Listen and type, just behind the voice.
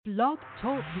Blog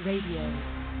Talk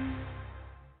Radio.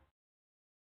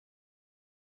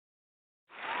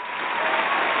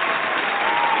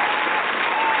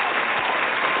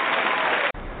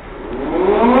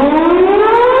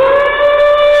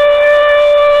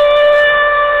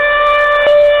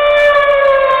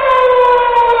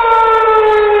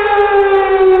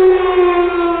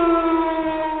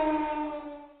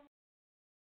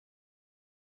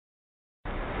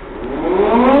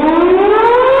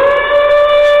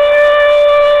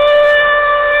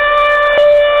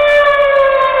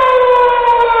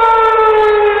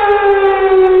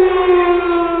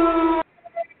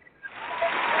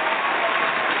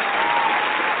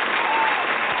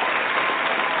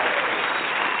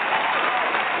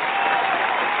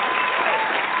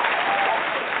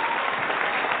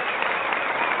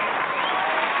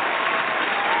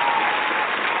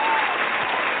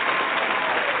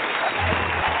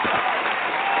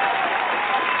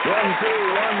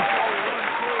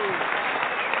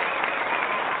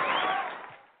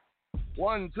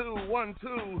 One,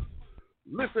 two.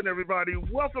 Listen, everybody.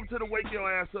 Welcome to the Wake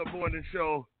Your Ass Up Morning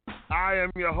Show. I am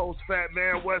your host, Fat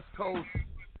Man West Coast.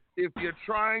 If you're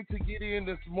trying to get in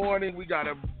this morning, we got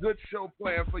a good show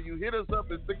planned for you. Hit us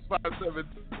up at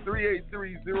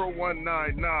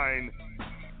 657-383-0199.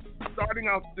 Starting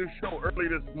out this show early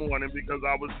this morning because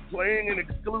I was playing an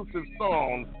exclusive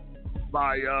song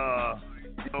by,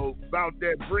 About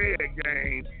That Bread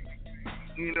Gang.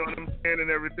 You know what I'm saying, and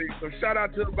everything. So shout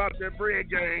out to About That Bread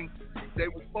Gang. They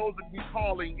were supposed to be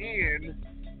calling in.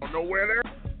 I don't know where they're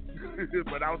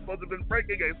but I was supposed to have been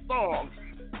breaking a song.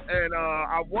 And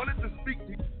I wanted to speak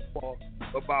to you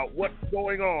about what's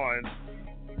going on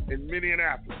in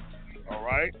Minneapolis. All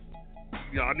right?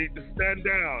 Y'all need to stand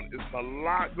down. It's a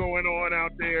lot going on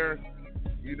out there.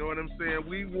 You know what I'm saying?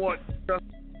 We want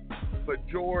justice for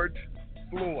George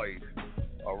Floyd.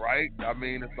 All right? I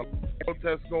mean, it's a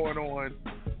protest going on,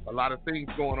 a lot of things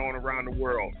going on around the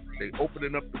world. They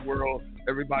opening up the world.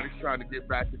 Everybody's trying to get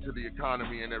back into the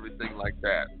economy and everything like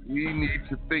that. We need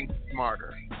to think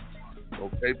smarter.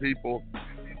 Okay, people?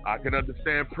 I can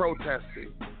understand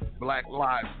protesting. Black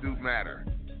lives do matter.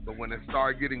 But when it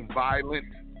starts getting violent,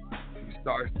 you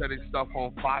start setting stuff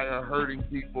on fire, hurting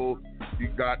people, you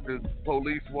got the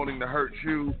police wanting to hurt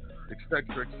you,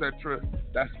 etc., etc.,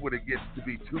 that's when it gets to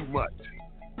be too much.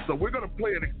 So we're going to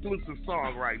play an exclusive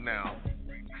song right now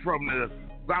from the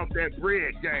About That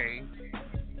Bread Gang.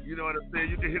 You know what I'm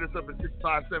saying? You can hit us up at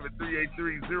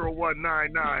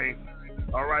 657-383-0199.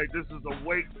 All right, this is a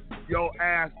Wake Your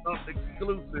Ass Up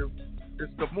exclusive.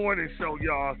 It's the morning show,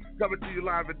 y'all. Coming to you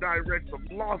live and direct from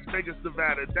Las Vegas,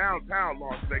 Nevada, downtown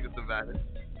Las Vegas, Nevada.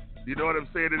 You know what I'm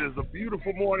saying? It is a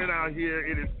beautiful morning out here.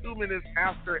 It is 2 minutes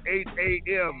after 8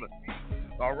 a.m.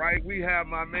 All right, we have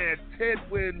my man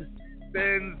Tedwin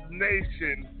Baenz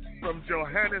Nation from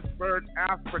Johannesburg,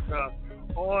 Africa,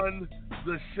 on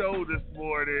the show this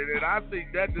morning, and I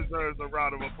think that deserves a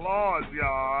round of applause,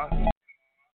 y'all.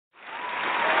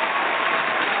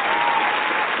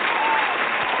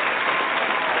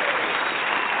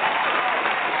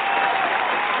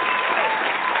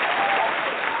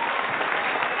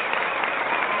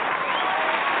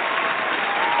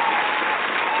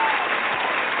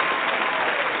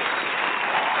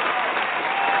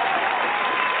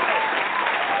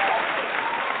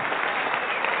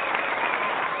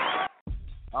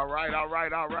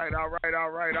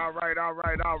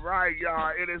 All right,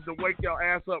 y'all. It is the Wake Your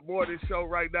Ass Up Morning Show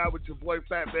right now with your boy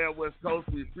Fat Man West Coast.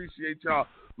 We appreciate y'all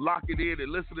locking in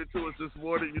and listening to us this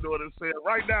morning. You know what I'm saying?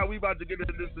 Right now, we about to get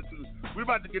into this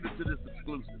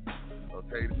exclusive.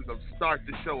 Okay, we're gonna start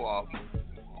the show off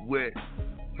with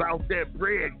About That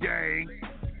Bread Gang.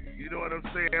 You know what I'm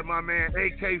saying? My man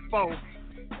AK4.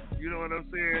 You know what I'm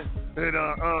saying? And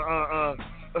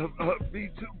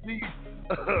B2B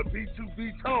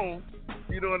Tone.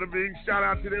 You know what I mean? Shout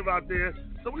out to them out there.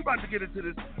 So we about to get into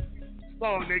this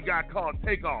song they got called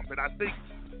Take Off. And I think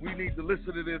we need to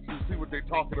listen to this and see what they're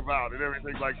talking about and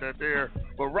everything like that there.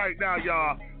 But right now,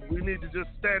 y'all, we need to just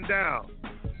stand down.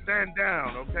 Stand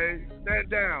down, okay? Stand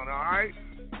down, all right?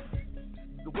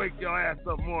 The Wake Your Ass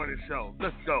Up Morning Show.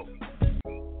 Let's go.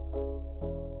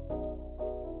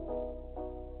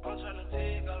 I'm trying to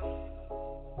take off.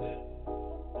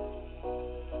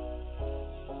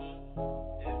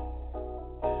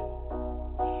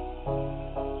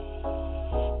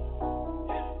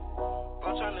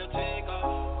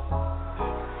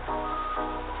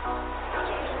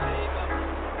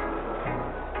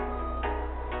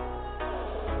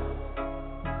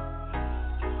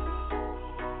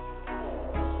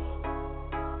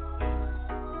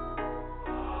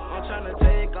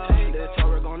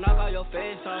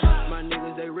 face off. My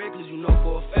niggas, they reckless, you know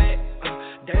for a fact.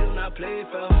 They do not play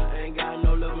fair. Ain't got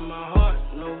no love in my heart,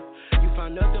 no. You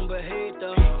find nothing but hate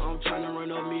though. I'm tryna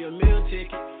run up me a meal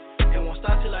ticket. And won't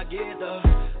stop till I get there.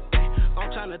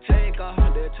 I'm tryna take off.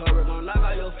 That Torah gon' knock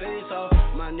out your face off.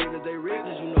 My niggas, they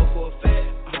reckless, you know for a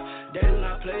fact. They do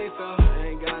not play fair.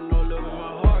 Ain't got no love in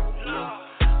my heart,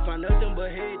 no. Find nothing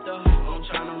but hate though. I'm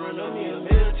tryna run up me a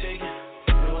meal ticket.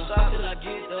 And won't stop till I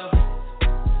get there.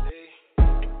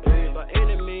 By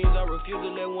any means, I refuse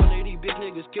to let one of these bitch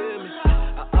niggas kill me.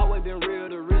 I always been real,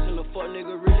 the reason the fuck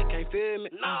nigga really can't feel me.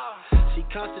 She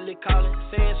constantly calling,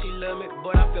 saying she love me,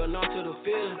 but I fell numb to the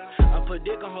feeling. I put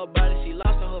dick on her body, she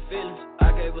lost on her feelings.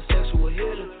 I gave her sexual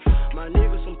healing. My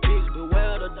niggas some pigs,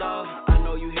 beware the dog. I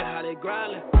know you hear how they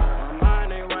growling. My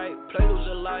mind ain't right, play lose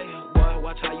your life. Boy,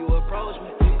 watch how you approach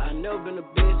me. I never been a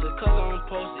bitch, just cause I'm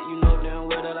posted. You know damn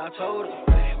well that I told her.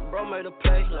 Bro made a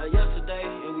play like yesterday,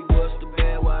 and we bust the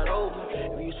bed wide open.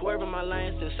 If you swerve in my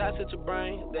lane, send shots at your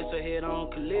brain, that's a head-on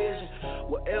collision.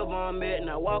 Wherever I'm at,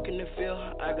 now walk in the field,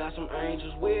 I got some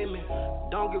angels with me.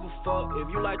 Don't give a fuck if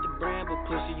you like the brand, but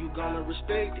pussy, you gonna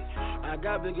respect it. I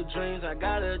got bigger dreams, I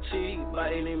gotta achieve,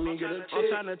 by any means get a check.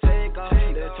 I'm tryna take off,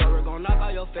 that Torah gon' knock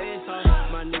all your face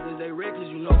off. My niggas, they reckless,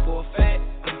 you know for a fact.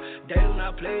 They do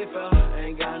not play fair,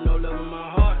 ain't got no love in my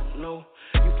heart, no.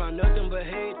 You find nothing but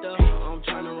hate though. I'm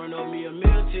tryna run up me a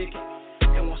meal ticket.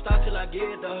 And won't stop till I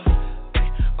get there.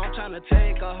 I'm tryna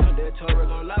take off. That Torah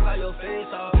gon' knock all your face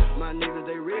off. My niggas,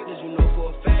 they reckless, you know for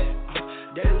a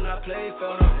fact. They do not play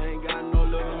fair. Ain't got no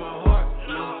love in my heart,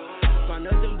 no. Find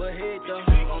nothing but hate though.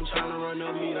 I'm tryna run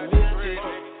up me a meal ticket.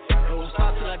 And won't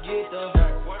stop till I get there.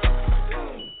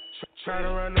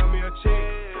 Tryna run up me a check.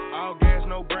 All gas,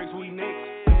 no brakes, we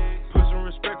niggas. Put some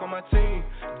respect on my team.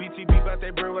 BTB bout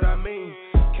that bread, what I mean.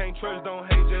 Can't trust, don't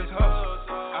hate, just hustle.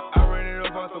 I ran it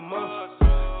up off the muscle.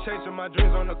 Chasing my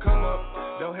dreams on the come up.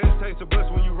 Don't hesitate to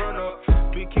bust when you run up.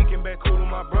 Be kicking back cool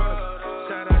with my brother.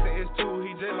 Shout out to S2,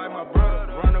 he just like my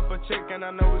brother. Run up a check and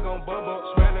I know we gon' bubble.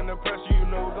 Smelling the pressure, you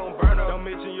know we gon' burn up. Don't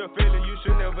mention your feeling, you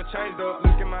should never change up.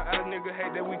 Look in my eyes, nigga,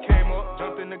 hate that we came up.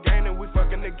 Jumped in the game and we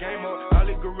fucking the game up. All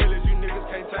these gorillas, you niggas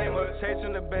can't tame us.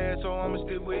 Chasing the bad, so I'ma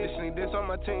stick with it. Sneak this on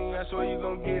my team, I swear you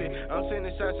gon' get it. I'm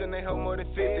sending shots and they hold more than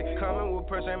 50. Coming with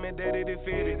pressure, man, daddy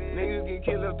defeated. Niggas get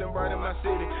killed left and right in my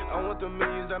city. I want the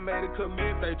millions, I made it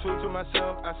commit. They true to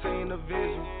myself, I seen the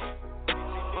vision.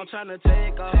 I'm tryna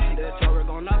take off. That Torah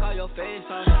gon' knock all your face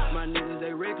off. My niggas,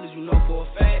 they reckless, you know for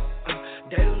a fact.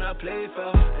 They do not play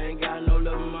fair. Ain't got no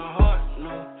love in my heart,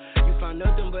 no. You find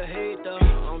nothing but hate though.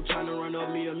 I'm tryna run up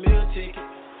me a meal ticket.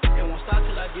 And won't stop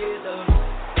till I get there.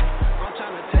 I'm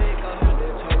tryna take off.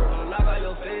 That Torah gon' knock all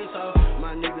your face off.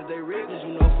 My niggas, they reckless,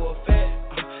 you know for a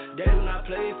fact. They do not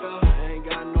play fair. Ain't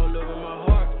got no love in my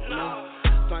heart, no.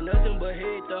 Find nothing but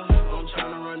hate though. I'm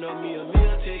tryna run up me a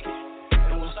meal ticket.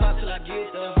 And won't stop till I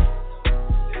get there.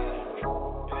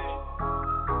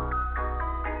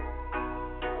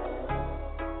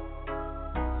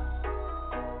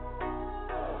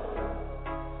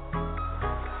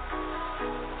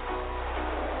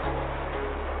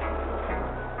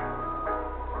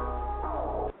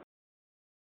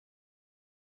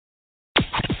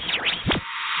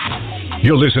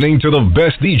 You're listening to the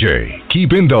best DJ,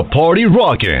 keeping the party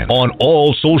rocking on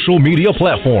all social media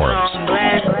platforms.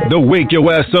 The Wake Your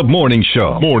Ass Up Morning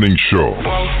Show. Morning Show.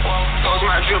 Post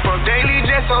my drip up daily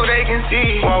just so they can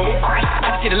see.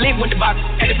 I see the link with the box,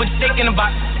 and they put the stick in the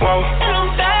box. And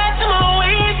I'm back to my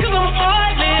ways cause I'm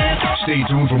heartless. Stay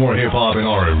tuned for more hip hop and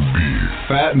R&B.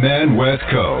 Fat Man West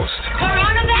Coast.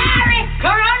 Coronavirus!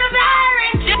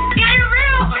 Coronavirus! Just get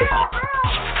real!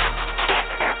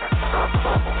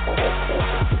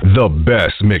 The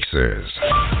best mixes.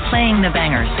 Playing the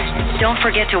bangers. Don't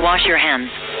forget to wash your hands.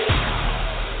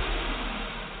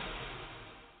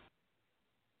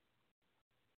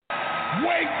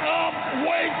 Wake up,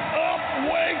 wake up,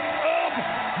 wake up,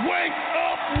 wake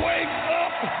up, wake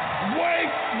up,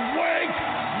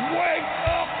 wake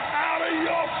up out of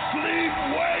your sleep,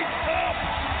 wake up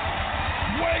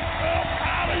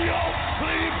out of your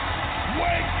sleep,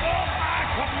 wake up, I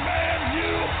command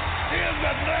you in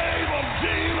the name of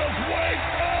Jesus, wake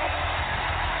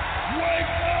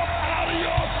up out of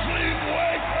your sleep,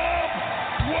 wake up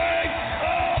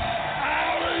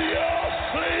out of your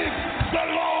sleep. The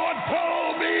Lord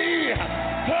told me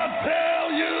to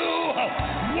tell you,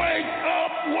 wake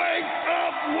up, wake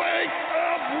up, wake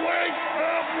up, wake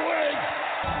up,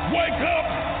 wake up,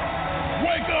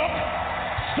 wake up,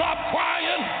 stop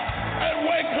crying and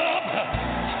wake up,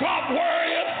 stop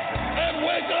worrying and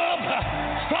wake up,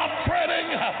 stop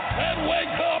fretting and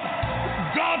wake up.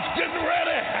 God's getting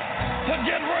ready to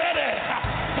get ready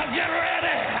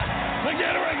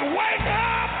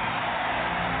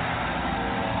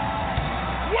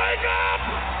Wake up!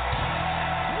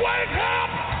 Wake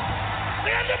up!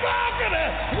 In the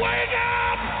balcony! Wake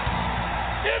up!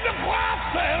 In the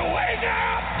closet! Wake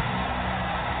up!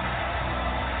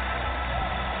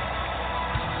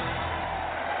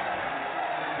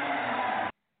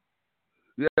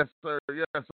 Yes, sir.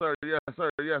 Yes, sir. Yes, sir.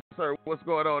 Yes, sir. What's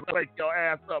going on? Wake your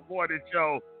ass up morning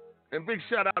show. And big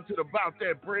shout out to the About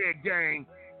That Bread gang.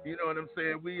 You know what I'm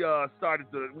saying? We started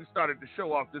the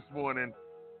show off this morning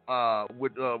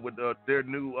with their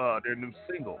new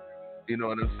single. You know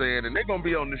what I'm saying? And they're gonna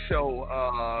be on the show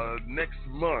next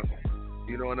month.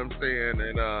 You know what I'm saying?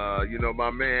 And you know,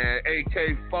 my man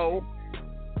AK4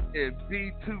 and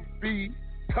B2B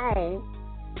Tone.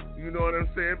 You know what I'm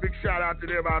saying? Big shout out to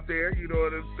them out there. You know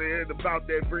what I'm saying? About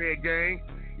That Bread gang.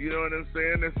 You know what I'm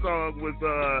saying? That song was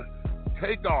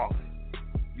Take Off.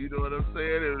 You know what I'm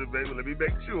saying? Let me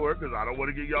make sure, because I don't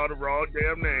want to give y'all the wrong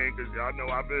damn name, because y'all know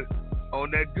I've been on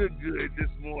that good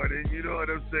this morning. You know what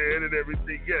I'm saying? And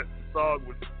everything. Yes, the song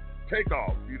was Take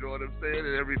Off. You know what I'm saying?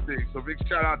 And everything. So big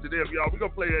shout out to them, y'all. We're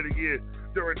going to play that again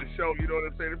during the show. You know what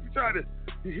I'm saying? If you try to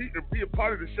be a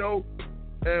part of the show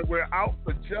and we're out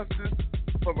for justice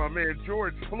for my man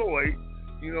George Floyd,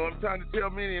 you know, I'm trying to tell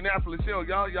Minneapolis,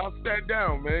 y'all stand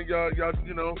down, man. Y'all,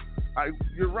 you know,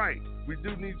 you're right. We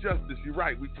do need justice. You're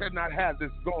right. We cannot have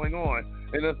this going on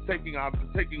and us taking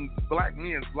black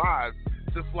men's lives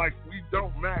just like we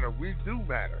don't matter. We do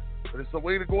matter. But it's a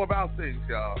way to go about things,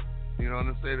 y'all. You know what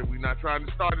I'm saying? We're not trying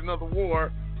to start another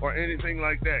war or anything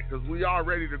like that, because we are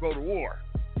ready to go to war.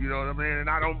 You know what I mean? And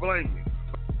I don't blame you.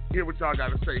 Hear what y'all got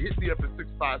to say. Hit me up at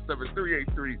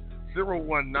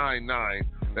 657-383-0199.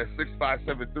 That's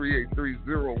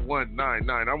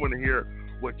 657-383-0199. I want to hear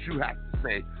what you have to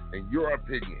say and your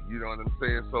opinion. You know what I'm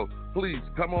saying? So please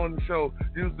come on the show.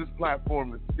 Use this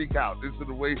platform to speak out. This is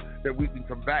the way that we can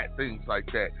combat things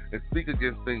like that and speak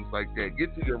against things like that.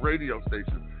 Get to your radio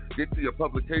stations. Get to your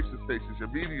publication stations, your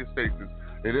media stations,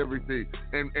 and everything.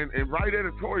 And write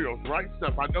editorials. Write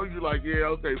stuff. I know you're like, yeah,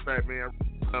 okay, fat man,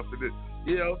 enough for this.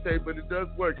 Yeah, okay, but it does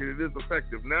work and it is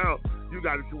effective. Now you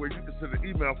got it to where you can send an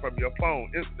email from your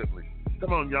phone instantly.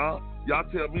 Come on, y'all. Y'all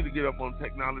tell me to get up on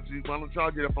technology. Why don't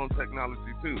y'all get up on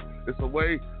technology too? It's a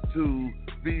way to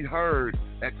be heard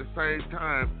at the same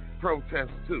time,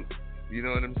 protest too. You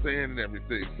know what I'm saying? And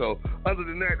everything. So other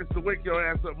than that, it's the Wake Your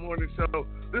Ass Up morning show.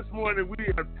 This morning we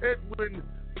have Tedwin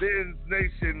Baenz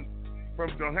Nation from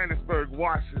Johannesburg,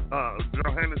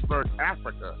 Johannesburg,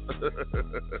 Africa.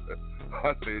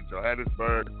 I said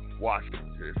Johannesburg,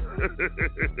 Washington.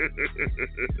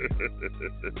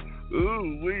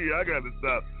 Ooh, I gotta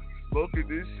stop smoking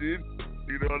this shit.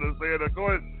 You know what I'm saying? Of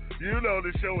course, you know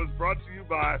the show is brought to you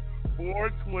by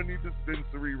 420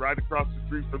 Dispensary right across the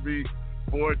street from me,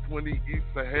 420 East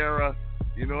Sahara.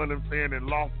 You know what I'm saying? In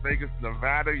Las Vegas,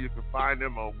 Nevada. You can find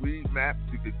them on Weed Maps.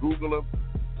 You can Google them.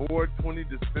 420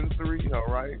 Dispensary, all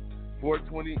right?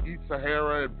 420 East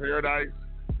Sahara in Paradise.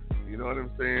 You know what I'm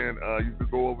saying? You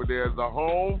could go over there as a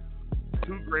home,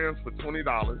 2 grams for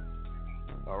 $20.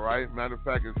 All right? Matter of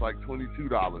fact, it's like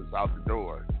 $22 out the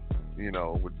door, you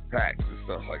know, with the tax and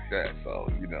stuff like that. So,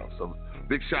 you know, so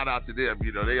big shout out to them.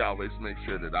 You know, they always make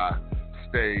sure that I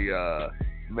stay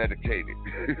medicated.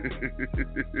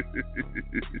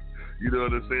 You know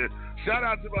what I'm saying? Shout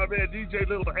out to my man DJ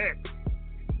Little X.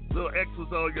 Little X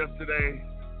was on yesterday.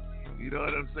 You know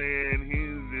what I'm saying?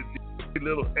 He's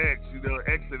Little X, you know,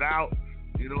 X it out.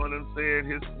 You know what I'm saying?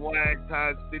 His swag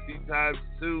times 50 times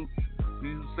 2.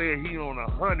 He's saying he on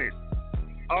 100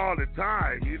 all the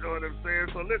time. You know what I'm saying?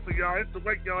 So listen, y'all, it's the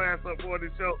Wake Your Ass Up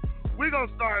morning show. We're going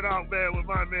to start off, man, with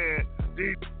my man,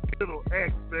 DJ Little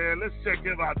X, man. Let's check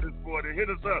him out this morning. Hit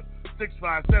us up,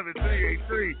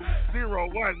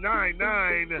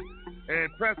 657-383-0199.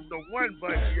 And press the 1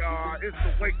 button, y'all. It's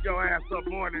the Wake Your Ass Up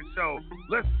morning show.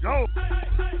 Let's go.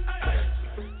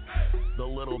 The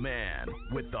little man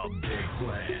with the big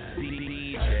plan.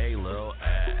 DJ Lil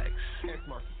X.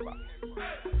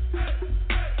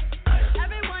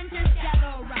 Everyone just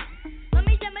gather around. Let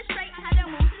me demonstrate how to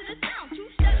move to the sound. 2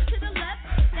 steps to the left,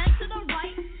 then to the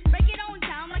right. Break it on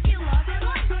down like you love it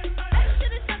life. Back to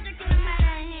the subject in the matter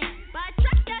at hand. But I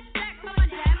track that stack from my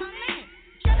dad, my man.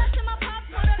 Shout out to my pop,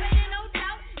 motivated, no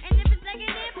doubt. And if it's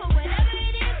negative for whatever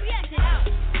it is, we act it out.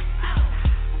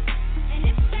 And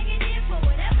if it's negative for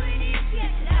whatever it is, we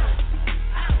act it out.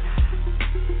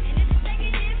 And if it's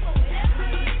negative for whatever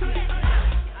it is, we act it out.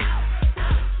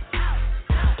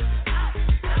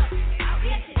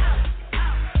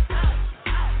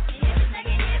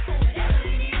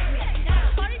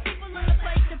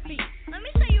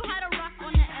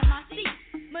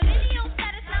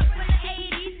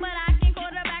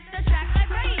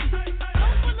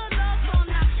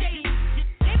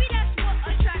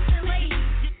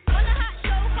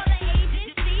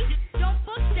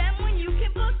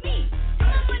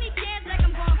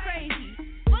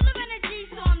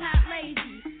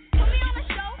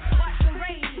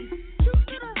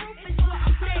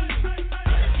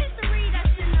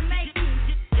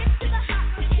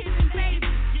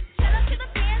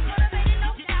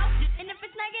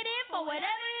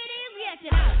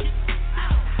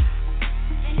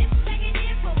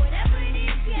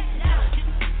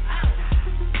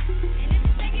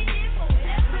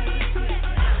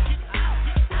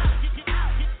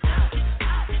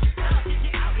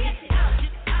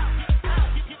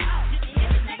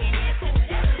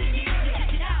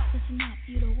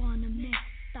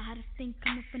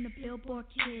 a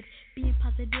kid. Being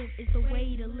positive is the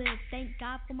way to live. Thank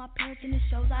God for my parents and the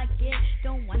shows I get.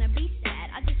 Don't wanna be sad,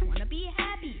 I just wanna be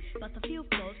happy. Bust a few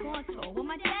flows, go on tour with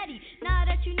my daddy. Now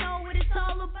that you know what it's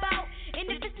all about, and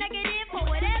if it's negative or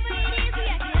whatever it is, we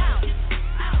act it out.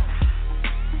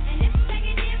 And if it's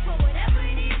negative for whatever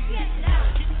it is, we act it out.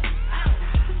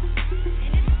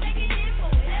 And if it's negative for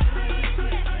whatever it is, we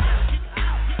act it out.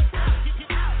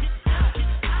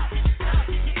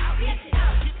 We act it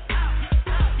out.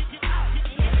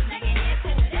 And if it's negative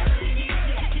for whatever it is,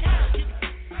 we act it out.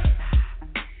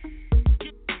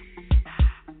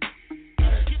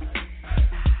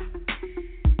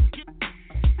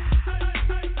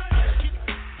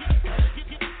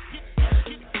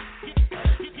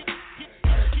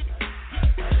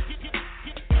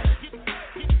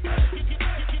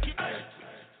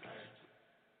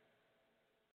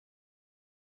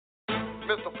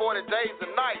 Mr. 40 Days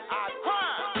and Nights, I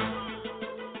grind.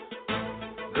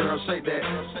 Girl, shake that.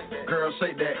 Girl,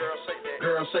 shake that.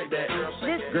 Girl, shake that.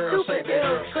 Girl, shake that.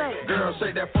 Girl,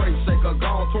 shake that for you, shake her. Go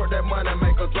on, twerk that money,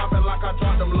 make her drop it like I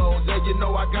dropped them lows. Yeah, you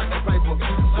know I got that paper.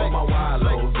 Where my wild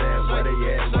lows at? Where they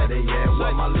at? Where they at?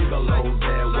 Where my legal lows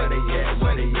at? Where they at?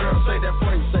 Where they at? Girl, shake that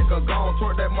for you, shake her. Go on,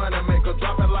 twerk that money, make her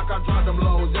drop it like I dropped them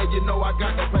lows. Yeah, you know I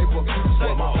got that paper.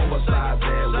 Where my oversized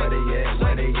at? Where they at?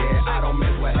 Where they at? I don't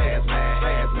mess with hazmat.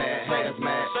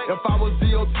 If I was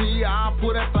DOT, I'd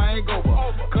put that thing over.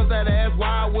 Cause that ass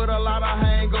wide with a lot of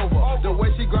hangover. The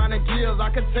way she grinding gears, I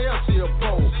can tell she a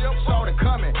pro. Saw it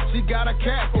coming, she got a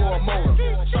cat for a motor.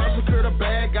 Shot secure the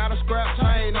bag, got a scrap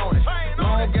chain on it.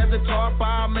 Long as the tarp,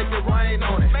 I'll make it rain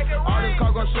on it. All this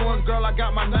cargo showing, girl, I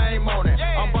got my name on it.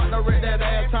 I'm about to rip that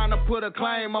ass, time to put a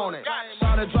claim on it.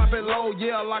 Try to drop it low,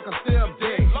 yeah, like a step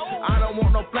dick. I don't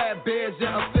want no flat beds,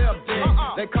 yeah, a step dick.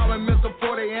 They call me Mr.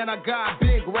 40 and I got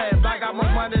big rats. I got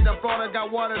more money than Florida,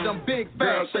 got one of them big facts.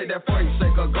 Girl, shake that for you,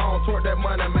 shake her. Go on, twerk that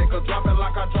money, make her drop it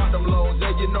like I dropped them lows.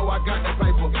 Yeah, you know I got that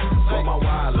paper. Where my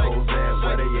wild lows at?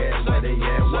 Where they at? Where they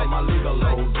at? Where my legal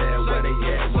lows at? Where they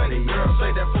at? Where they at? Girl,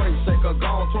 shake that for you, shake her. Go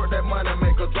on, twerk that money,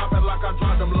 make her drop it like I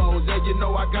dropped them lows. Yeah, you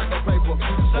know I got that paper.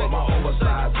 Where my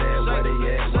oversized at? Where they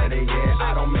at? Where they at?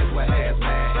 I don't mess with hazmat.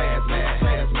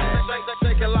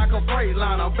 Shake it like a freight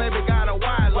liner, baby got a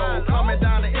wide load. Coming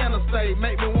down the interstate,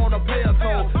 make me wanna pay a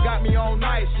toll. Got me on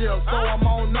night shift, so I'm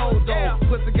on no dough.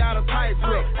 Pussy got a tight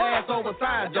grip, ass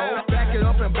oversized though. Back it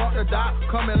up and bump the dock,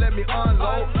 come and let me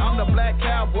unload. I'm the black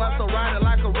cowboy, so ride it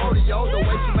like a rodeo. The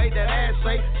way she make that ass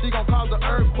shake, she gon' cause an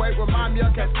earthquake. Remind me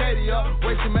of Cascadia,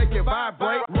 way she make it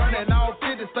vibrate. Running all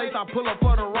 50 states, I pull up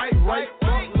for the right rate.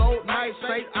 Front load, nice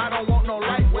shake, I don't want no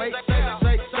lightweight.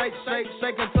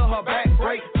 Shake until her back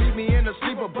break. Leave me in the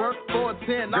sleeper berth for a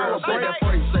 10-hour break. Shake that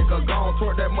free, shake her, go on,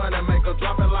 twerk that money, make her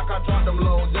drop it like I dropped them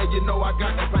lows. Yeah, you know I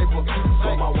got that paper.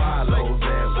 Where my wild lows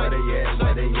at? Where they at?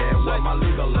 Where they at? Where my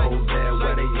legal lows at?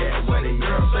 Where they at? Where they at?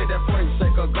 Girl, shake that free,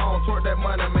 shake her, go on, twerk that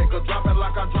money, make her drop it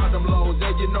like I dropped them lows.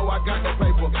 Yeah, you know I got that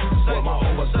paper. Where my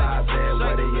oversized at?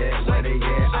 Where they at? Where they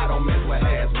at? I don't mess with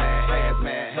hazmat.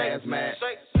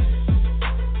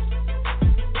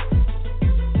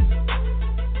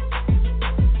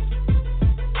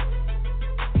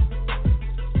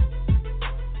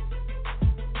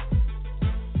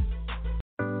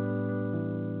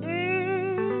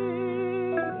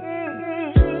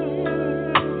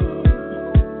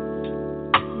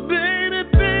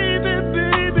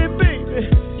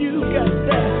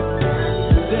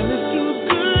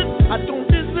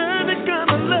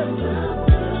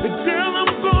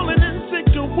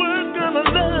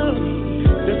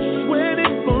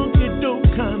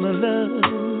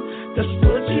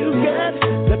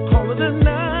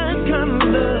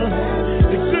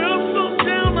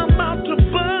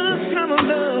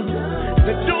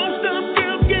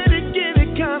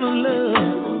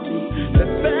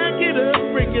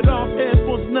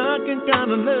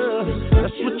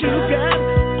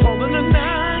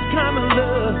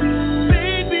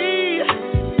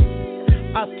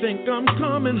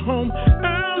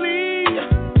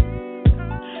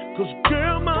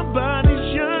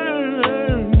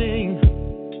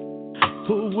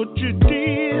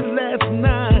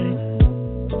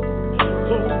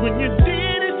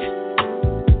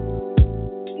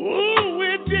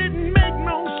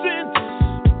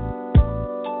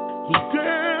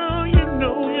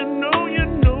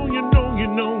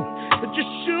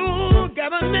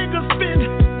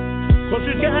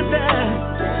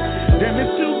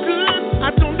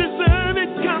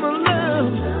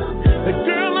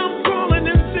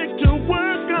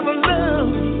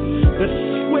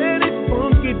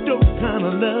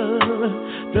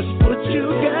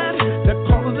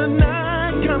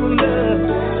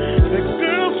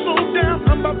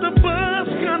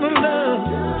 Love.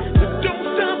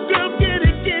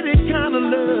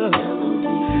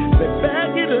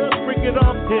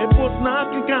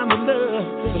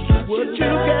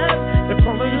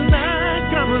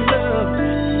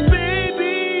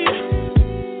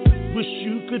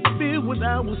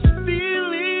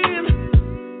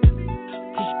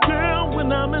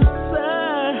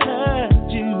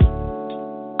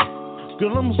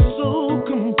 so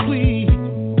complete.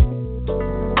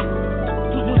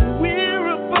 'Cause when we're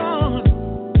apart,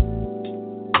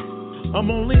 I'm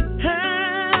only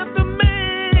half the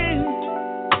man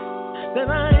that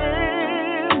I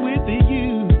am with you.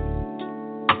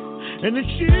 And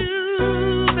it's you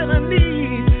that I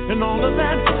need. And all of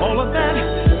that,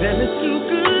 that is too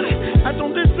good. I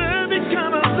don't deserve it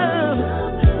kind of love.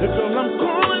 The girl I'm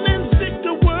calling in sick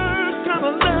to work kind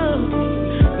of love.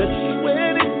 That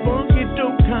sweaty, funky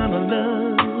dope kind of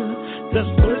love.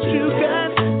 That's what you got.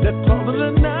 That part of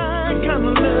the night kind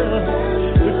of love.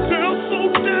 The girl so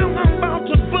down, I'm about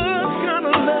to buzz kind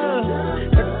of love.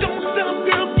 That don't stop,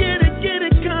 girl, get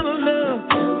it kind of love.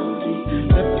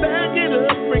 That back it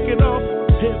up, break it off.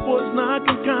 Head was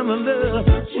knocking kind of love.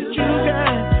 What you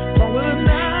got? All of the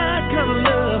night kind of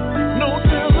love. No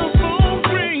telephone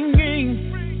ringing,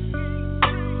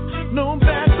 no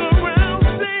background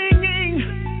singing.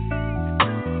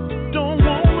 Don't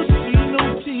wanna see no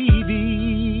TV.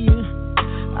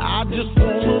 I just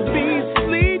wanna be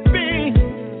sleeping.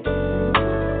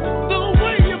 The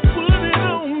way you put it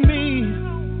on me,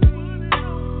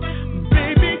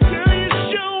 baby girl, you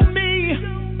show me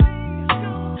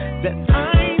that I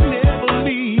ain't never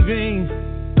leaving.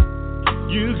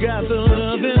 You got the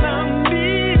love that I'm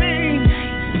needing.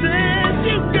 Said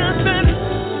you got that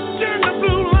turn the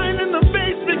blue light in the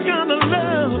basement kind of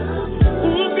love.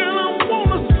 Ooh, girl, I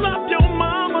wanna slap your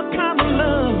mama kind of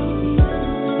love.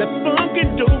 That funky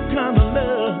dope kind of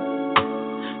love.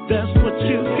 That's what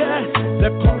you got.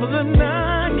 That part of the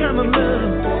night kind of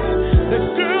love. That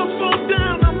girl so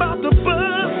down, I'm about to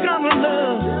buzz kind of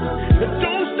love. That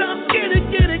don't stop, get it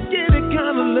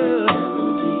kind of love.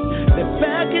 That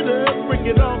back it up, break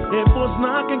it off, that was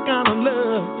knocking kind of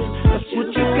love. That's what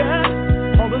you got,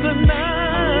 all of the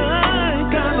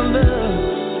night kind of love.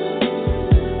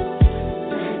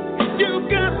 You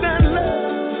got that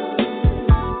love,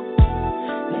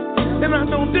 and I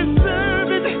don't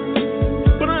deserve it,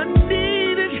 but I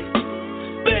need it,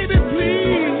 baby,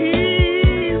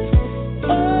 please.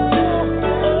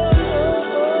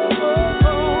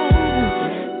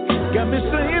 Got me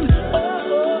saying,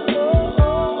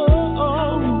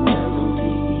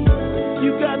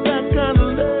 you got that kind of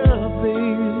love,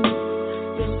 baby.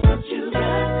 That's what you got.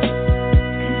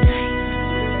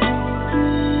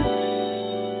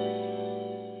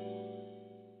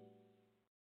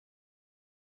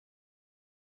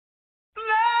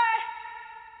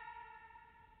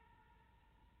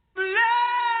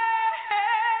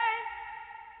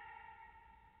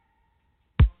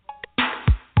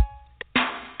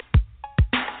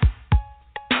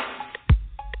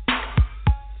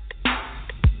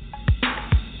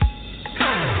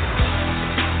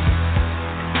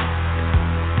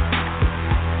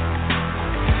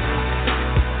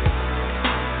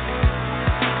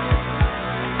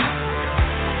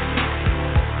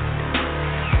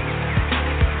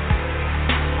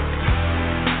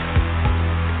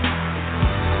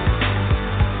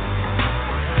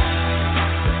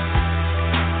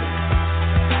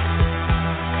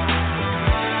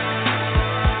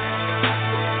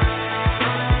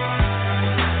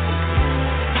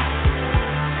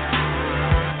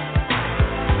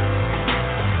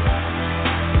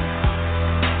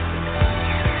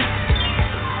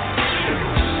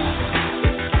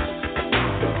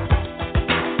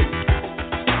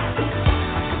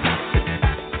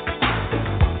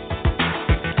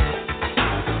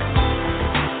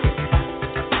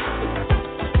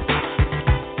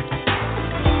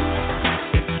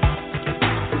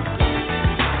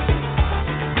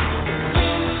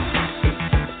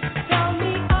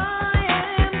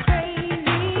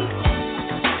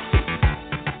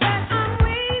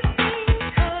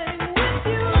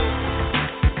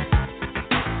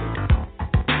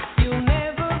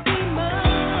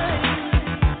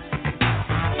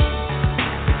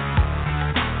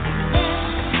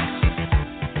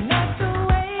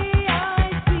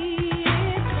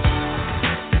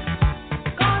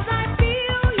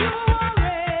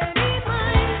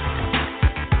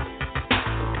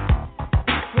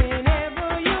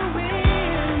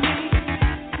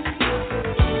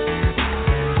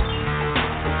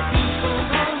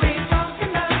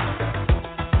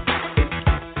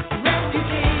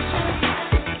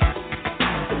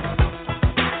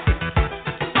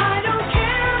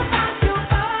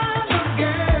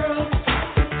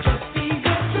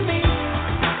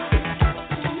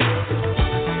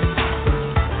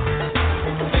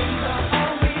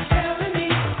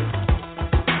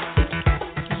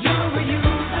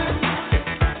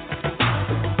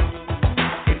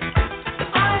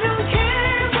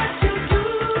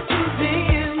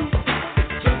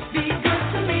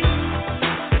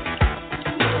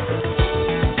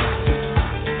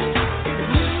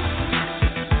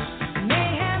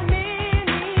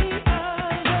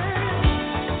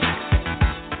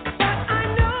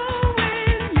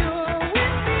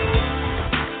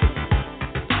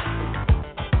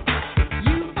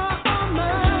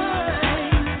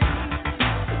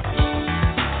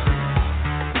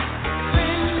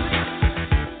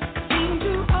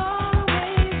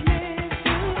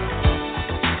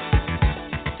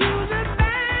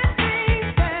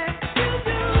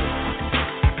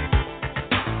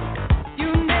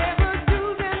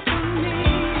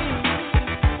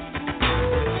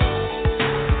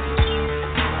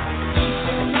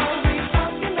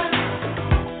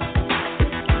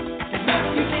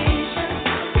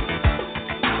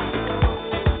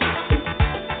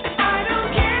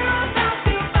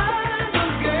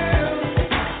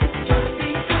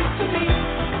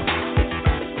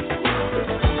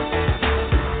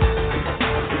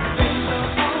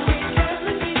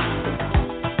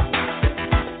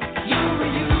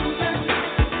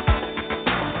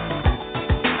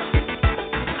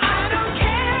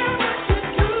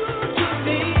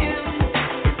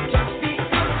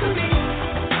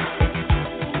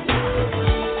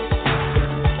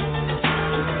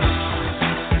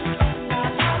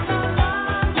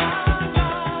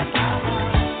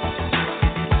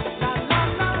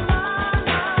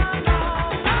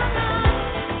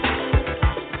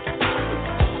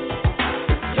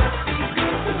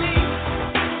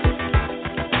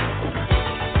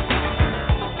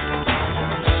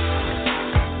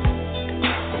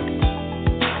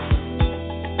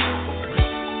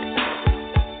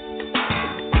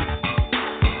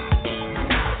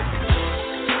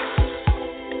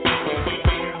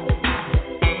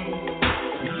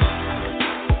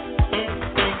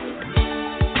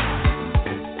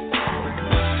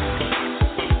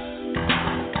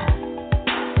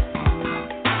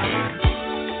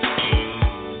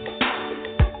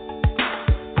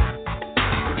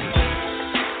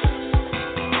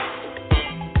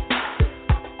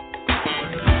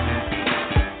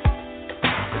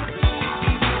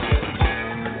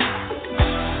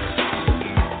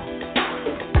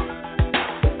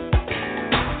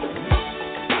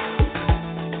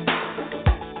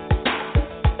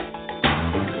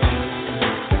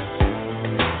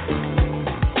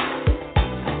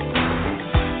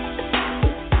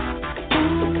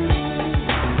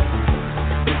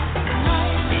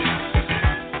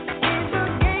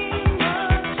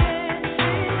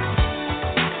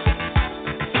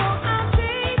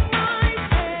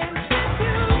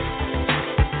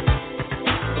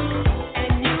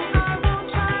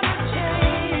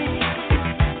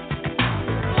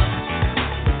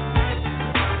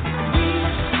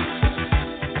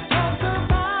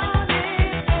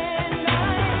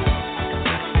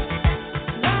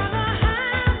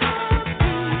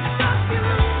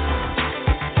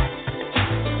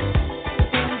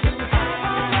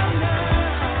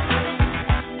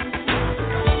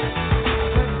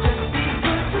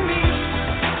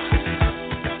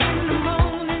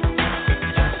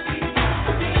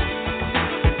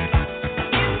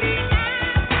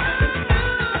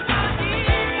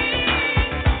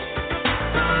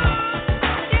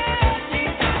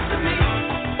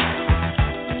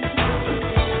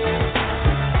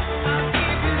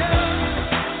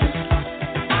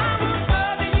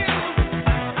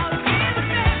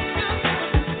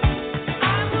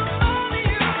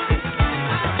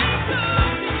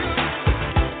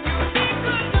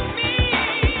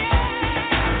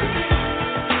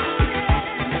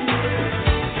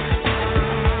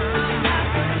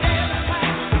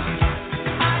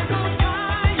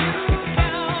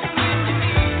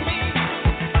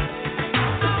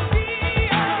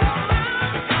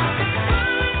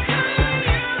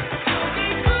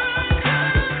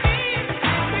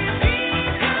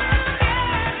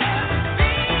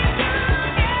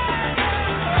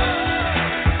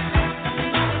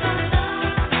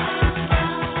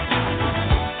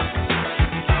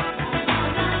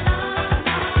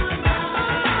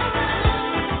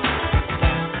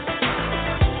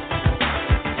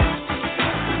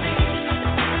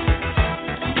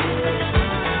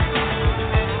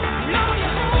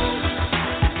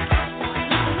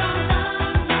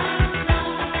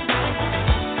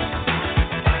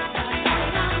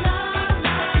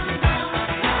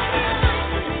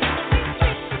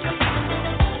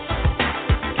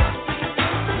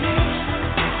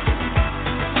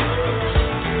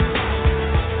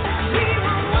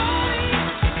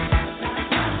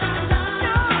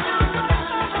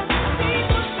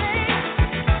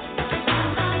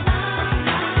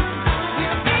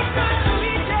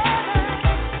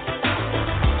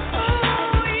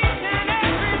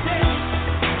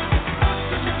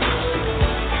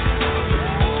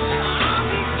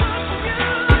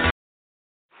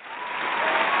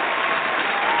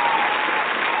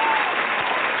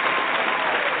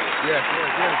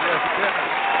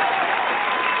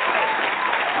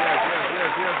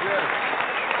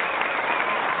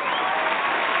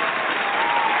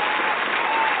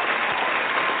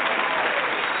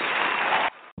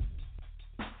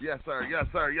 Yes, sir. Yes,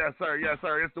 sir. Yes, sir. Yes,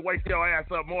 sir. It's the Wake Your Ass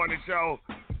Up morning show.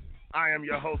 I am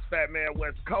your host, Fat Man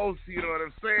West Coast. You know what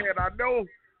I'm saying? I know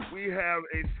we have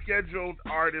a scheduled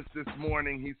artist this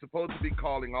morning. He's supposed to be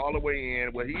calling all the way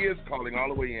in. Well, he is calling all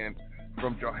the way in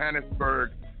from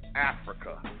Johannesburg,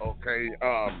 Africa. Okay?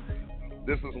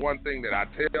 This is one thing that I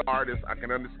tell artists. I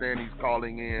can understand he's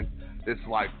calling in. It's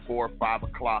like 4 or 5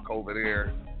 o'clock over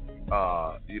there.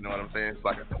 You know what I'm saying? It's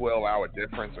like a 12-hour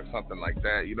difference or something like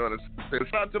that. You know what I'm saying?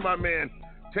 Shout out to my man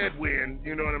Tedwin,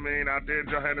 you know what I mean, out there in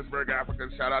Johannesburg, Africa.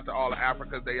 Shout out to all of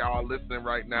Africa. They are listening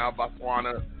right now.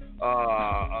 Botswana,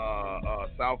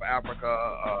 South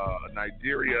Africa,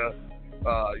 Nigeria.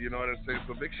 You know what I'm saying?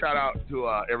 So big shout out to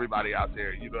everybody out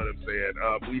there. You know what I'm saying?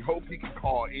 We hope he can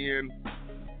call in.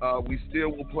 We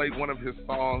still will play one of his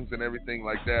songs and everything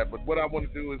like that. But what I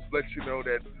want to do is let you know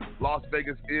that Las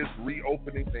Vegas is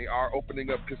reopening. They are opening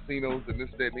up casinos and this,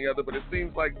 that, and the other. But it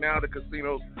seems like now the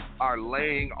casinos are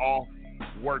laying off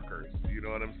workers. You know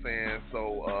what I'm saying?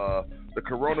 So the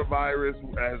coronavirus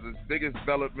has its biggest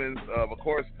developments. Of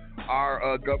course,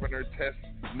 our governor tests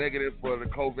negative for the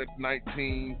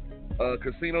COVID-19.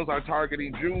 Casinos are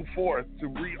targeting June 4th to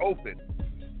reopen.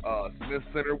 Smith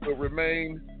Center will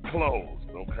remain closed.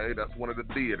 Okay, that's one of the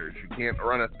theaters. You can't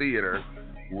run a theater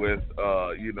with,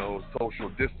 social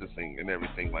distancing and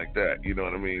everything like that. You know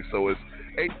what I mean? So it's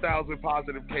 8,000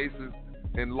 positive cases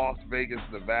in Las Vegas,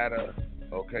 Nevada.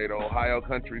 Okay, the Ohio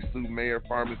country sued Mayor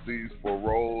pharmacies for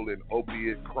role in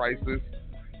opiate crisis.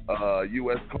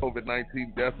 U.S.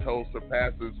 COVID-19 death toll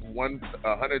surpasses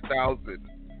 100,000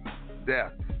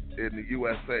 deaths in the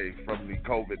USA from the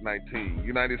COVID-19.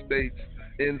 United States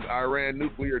ends Iran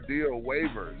nuclear deal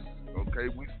waivers. Okay,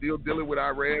 we still dealing with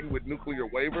Iran with nuclear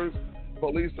waivers.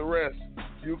 Police arrest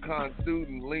UConn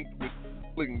student linked with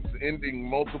killings, ending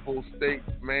multiple state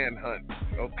manhunt.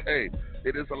 Okay,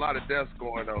 it is a lot of deaths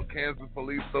going on. Kansas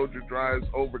police soldier drives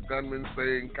over gunmen,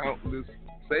 saving countless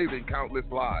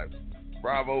lives.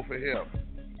 Bravo for him.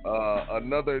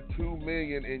 Another 2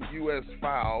 million in U.S.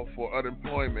 file for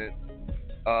unemployment.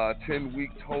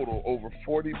 10-week total. Over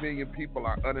 40 million people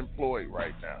are unemployed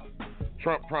right now.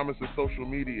 Trump promises social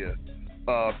media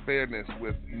fairness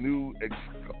with new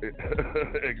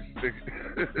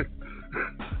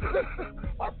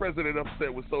our president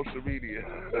upset with social media.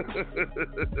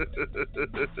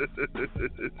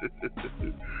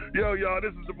 Yo, y'all,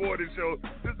 this is the morning show.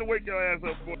 This is the Wake Your Ass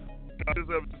Up morning. This is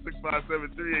up to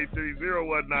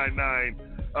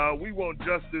 657-383-0199. We want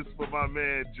justice for my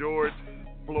man George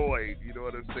Floyd. You know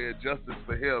what I'm saying? Justice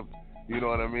for him. You know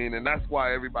what I mean? And that's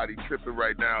why everybody tripping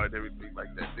right now and everything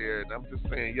like that there. And I'm just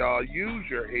saying, y'all, use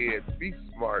your head. Be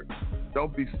smart.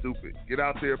 Don't be stupid. Get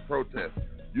out there and protest.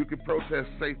 You can protest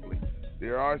safely.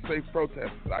 There are safe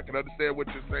protesters. I can understand what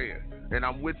you're saying. And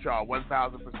I'm with y'all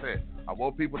 1,000%. I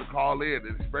want people to call in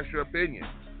and express your opinion.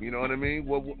 You know what I mean?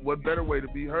 What better way to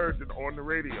be heard than on the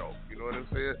radio? You know what I'm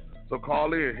saying? So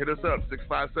call in. Hit us up,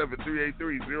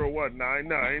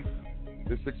 657-383-0199.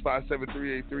 It's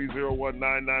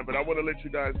 657-383-0199. But I want to let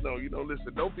you guys know,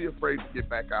 listen, don't be afraid to get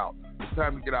back out. It's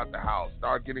time to get out the house.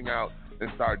 Start getting out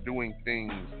and start doing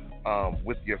things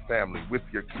with your family, with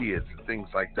your kids, and things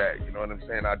like that. You know what I'm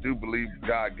saying? I do believe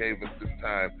God gave us this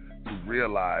time to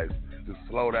realize, to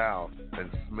slow down and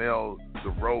smell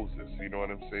the roses, you know what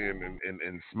I'm saying,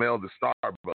 and smell the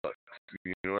Starbucks,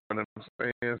 you know what I'm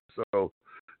saying? So,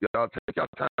 y'all take your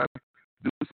time, do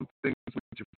some things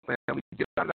with your family, get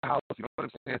out of the house, you know what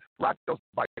I'm saying? Ride those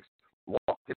bikes,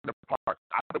 walk in the park.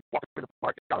 I've been walking in the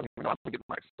park, I don't even know I'm getting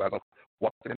my exercise. I'm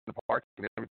walking in the park and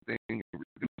everything,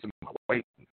 reducing my weight,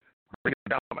 bringing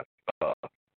down my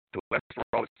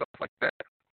cholesterol and stuff like that.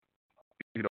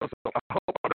 You know, so I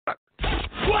hope I'm not.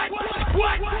 What?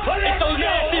 It's those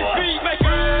nasty beat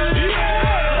makers.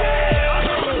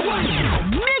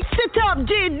 Yeah. Mix it up,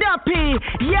 G-Duppy.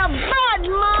 You bad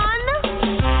man.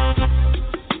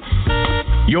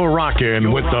 You're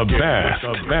rocking with the best.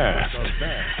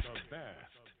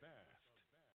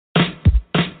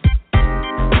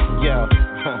 Yeah.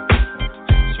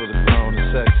 So the phone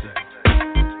is sexy.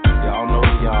 Y'all know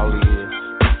who y'all is.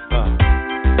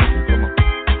 Come on.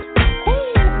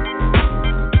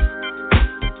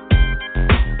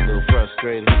 A little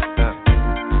frustrated.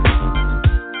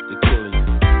 They're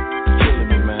killing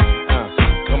me, man.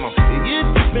 Come on.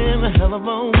 It's been a hell of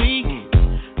a week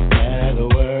at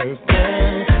work,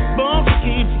 man. Boss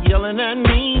keeps yelling at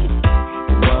me.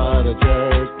 What a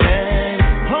jerk, man.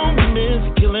 Home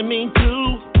is killing me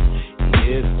too.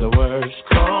 It's the worst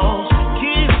cause.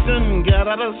 Kids done got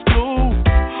out of school.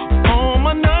 All my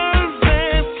my nerves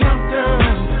and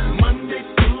countdown. Monday,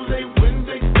 Tuesday,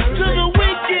 Wednesday, Thursday, to the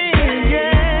weekend,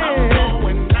 yeah. I'm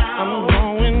going out. I'm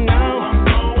going out. I'm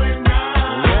going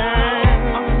out.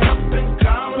 Yeah. I'm popping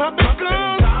collars. Popping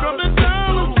collars. Dropping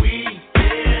dollars. The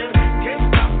weekend. Can't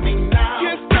stop me now.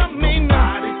 Can't stop me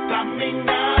now. Nobody stop me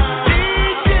now.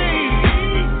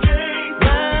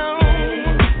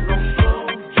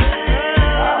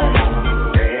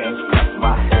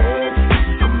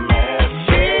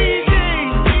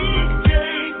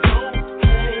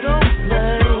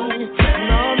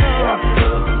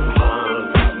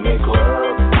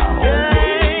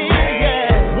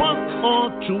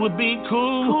 Would be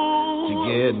cool to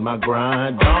get my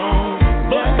grind on,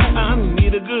 but I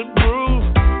need a good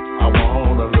groove. I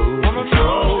wanna lose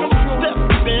control. Step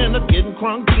in, I'm getting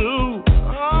crunk too.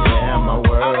 Yeah, my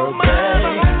world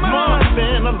day. More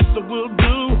than a list will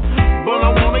do, but I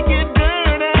wanna get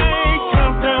dirty.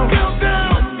 Countdown,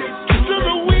 countdown to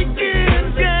the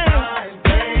weekend, yeah.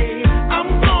 I'm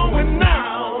going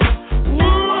out.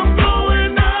 Ooh, I'm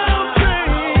going out.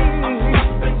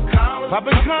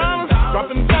 Popping collars.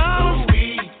 Dropping down,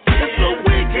 it's the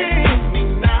weekend.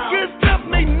 Can't stop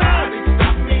me now.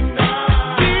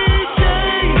 DJ,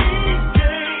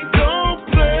 don't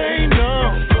play no.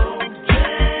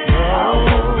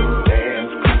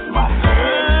 Dance, cross my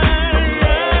hands.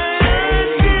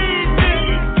 DJ,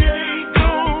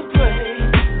 don't play.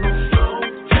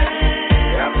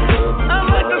 I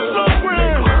like the slow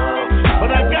grind, but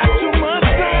I got too much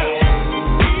time.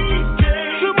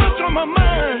 Too much on my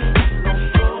mind.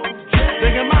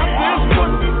 Thinking about this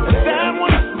one and that one.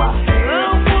 I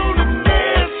wanna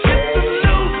dance, hit the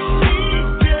loose.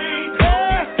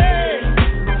 Hey, hey.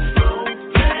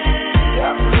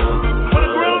 For the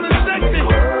grown and sexy,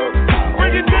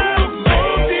 break it down.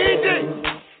 Oh, DJ,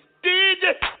 DJ,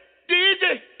 DJ,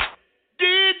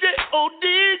 DJ, oh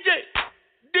DJ,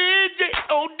 DJ,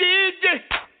 oh DJ,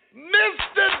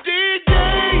 Mr. DJ.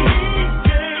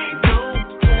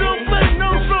 Don't play no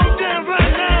slow jams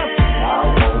right now.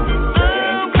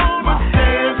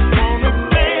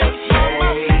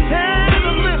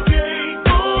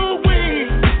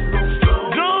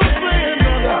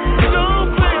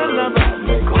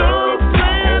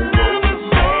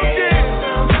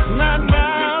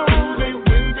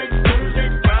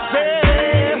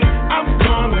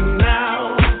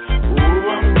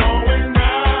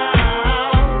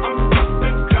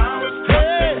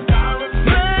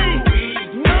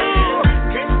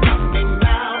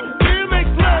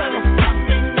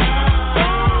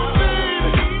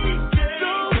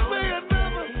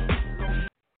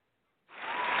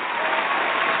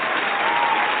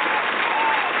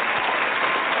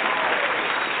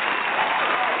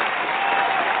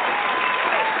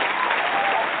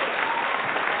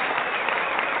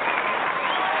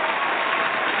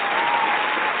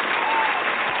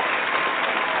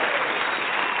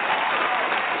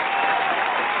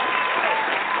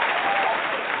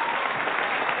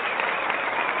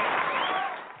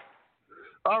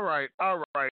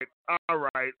 All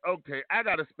right. Okay, I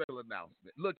got a special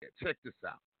announcement. Check this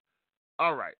out.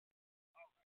 All right.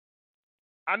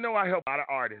 I know I help a lot of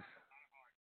artists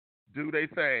do their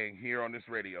thing here on this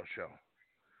radio show.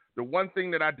 The one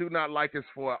thing that I do not like is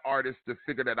for artists to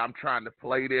figure that I'm trying to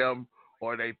play them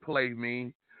or they play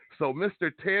me. So,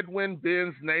 Mr. Tedwin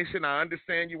Baenz Nation, I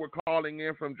understand you were calling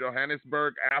in from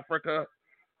Johannesburg, Africa,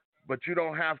 but you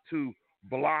don't have to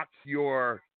block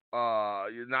your,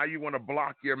 now you want to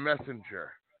block your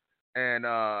messenger and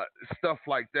stuff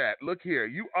like that. Look here,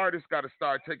 you artists got to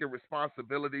start taking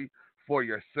responsibility for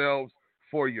yourselves,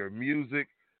 for your music,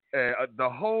 the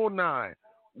whole nine.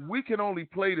 We can only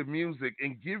play the music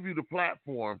and give you the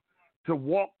platform to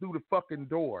walk through the fucking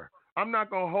door. I'm not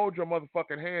going to hold your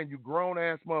motherfucking hand, you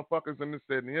grown-ass motherfuckers, and this,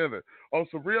 that, and the other. On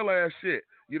some real-ass shit,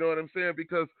 you know what I'm saying?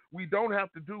 Because we don't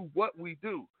have to do what we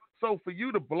do. So for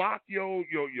you to block your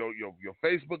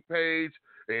Facebook page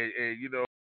and you know,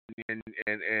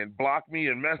 and block me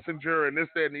in Messenger and this,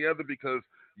 that, and the other because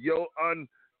your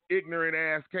ignorant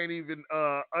ass can't even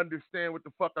understand what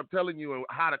the fuck I'm telling you and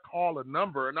how to call a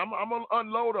number, and I'm gonna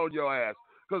unload on your ass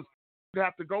because you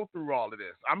have to go through all of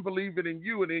this. I'm believing in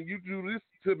you, and then you do this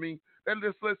to me. That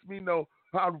just lets me know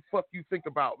how the fuck you think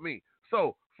about me.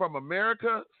 So from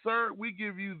America, sir, we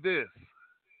give you this.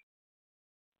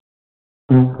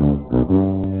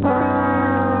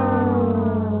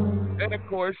 And of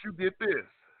course, you get this.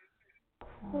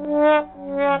 You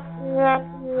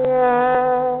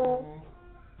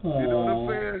know what I'm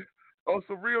saying? On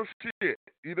some real shit.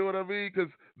 You know what I mean?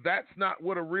 Because that's not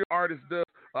what a real artist does.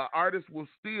 An artist will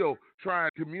still try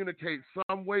and communicate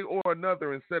some way or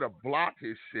another instead of block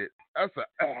his shit. That's a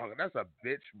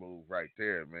bitch move right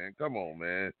there, man. Come on,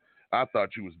 man. I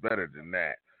thought you was better than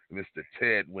that, Mr.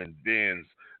 Tedwin Baenz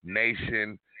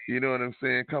Nation. You know what I'm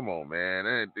saying? Come on,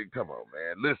 man. Come on,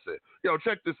 man. Listen. Yo,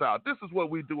 check this out. This is what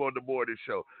we do on the morning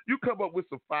show. You come up with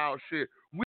some foul shit,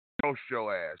 we don't show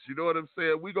ass. You know what I'm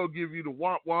saying? We gonna give you the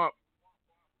womp womp.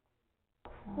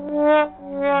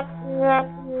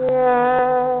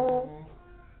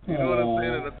 You know what I'm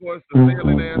saying? And of course, the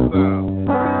sailing ass sound.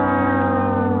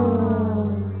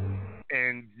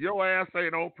 And your ass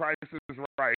ain't on Price is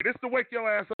Right. It's the Wake Your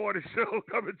Ass On the show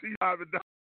coming to you live and direct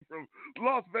from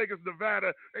Las Vegas,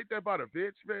 Nevada. Ain't that about a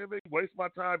bitch, man? They waste my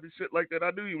time and shit like that.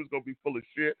 I knew you was going to be full of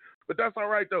shit. But that's all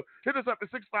right, though. Hit us up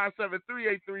at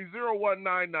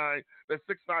 657-383-0199. That's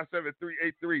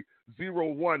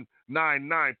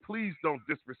 657-383-0199. Please don't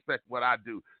disrespect what I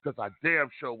do, because I damn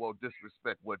sure won't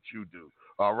disrespect what you do.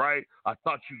 All right? I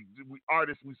thought we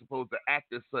artists, we supposed to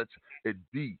act as such and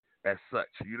be as such.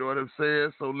 You know what I'm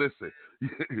saying? So listen,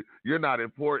 you're not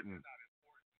important.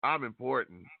 I'm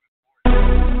important.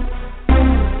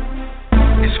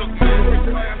 It's okay.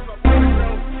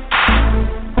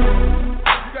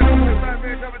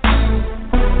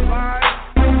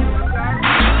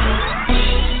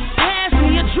 Pass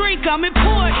me a drink, I'm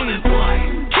important.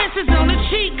 Kisses on the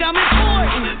cheek, I'm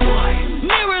important.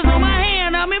 Mirrors on my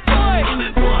hand, I'm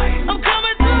important. I'm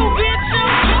coming through, bitch,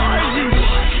 I'm gorgeous.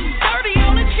 30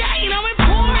 on the chain, I'm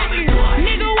important.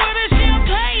 Nigga with a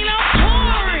champagne, I'm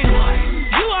pouring.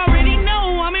 You already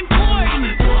know I'm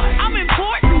important. I'm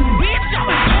important, bitch, I'm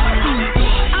important.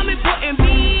 I'm important,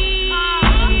 bitch.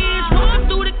 Walk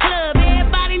through the club,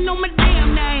 everybody know my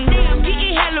damn name.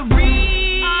 Getting hella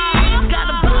rich. Got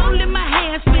a ball in my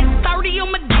hand, spent 30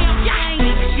 on my damn chain.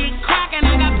 Big shit cracking,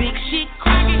 I got big shit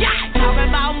cracking. Talking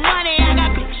about money, I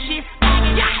got big shit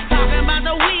stacking. Talking about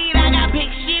the weed, I got big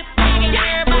shit packing.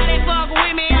 Everybody fuck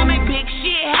with me, I make big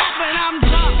shit happen. I'm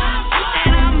drunk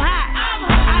and I'm hot.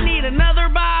 I need another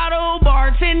bottle,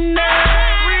 bartender.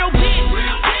 Real bitch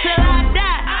till I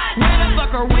die. Where the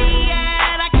fuck are we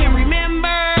at? I can't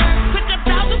remember. Put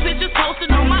 1,000 pictures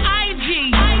posted on my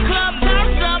IG. Club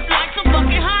turns up like some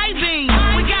fucking high beam.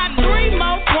 We got 3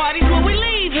 more parties when we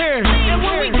leave here. And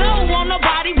when we go, won't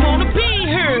nobody wanna be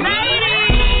here.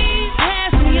 Ladies,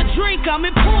 pass me a drink, I'm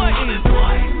important.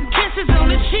 Kisses on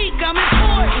the cheek, I'm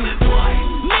important.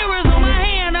 Mirrors on my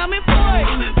hand, I'm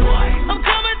important. I'm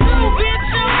coming through, bitch,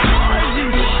 I'm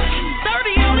gorgeous.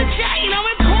 30 on the chain, I'm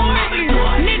important.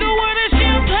 Nigga with a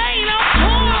champagne, I'm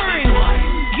pouring.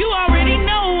 You already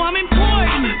know I'm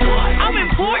important. I'm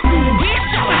important,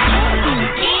 bitch, I'm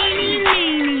important. Eeny,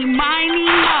 meeny, miny,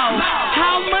 mo.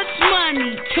 How much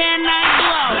money can I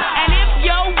blow? And if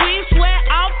your weed sweat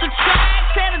off the track,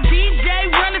 tell the DJ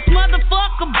run this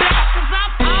motherfucker back, 'cause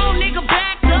I'm all nigga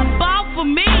backed up off of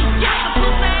me. Yeah, the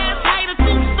pussy ass hater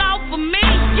too soft for me.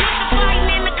 Yeah, fighting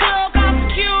in the club, got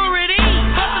security.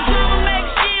 But the drama make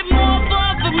shit more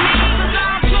fun for me, 'cause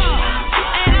I'm drunk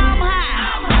and I'm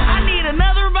high. I need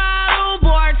another bottle,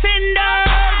 bartender.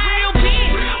 Real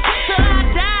bitch till I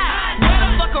die. Where the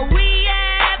fuck are we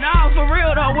at? Nah, for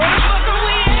real though, where the fuck are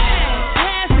we at?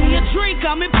 Pass me a drink,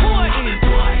 I'm important.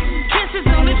 Kisses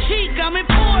on the cheek, I'm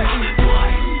important.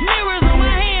 Mirrors on my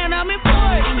hand, I'm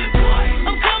important.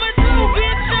 I'm coming through,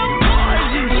 bitch, I'm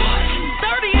gorgeous.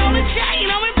 30 on the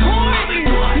chain, I'm important.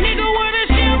 Nigga with a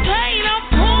champagne, I'm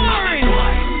pouring.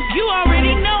 You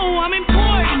already know I'm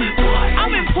important.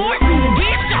 I'm important,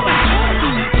 bitch, I'm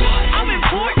important. I'm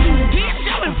important, bitch,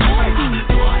 I'm important.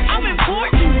 I'm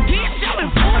important, bitch, I'm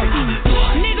important.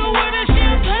 Nigga with a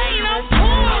champagne, I'm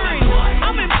pouring.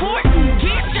 I'm important,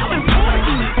 bitch, I'm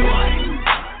important.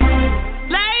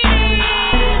 Ladies,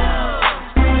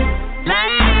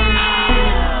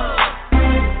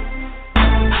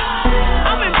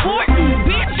 I'm important,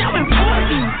 bitch, I'm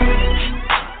important.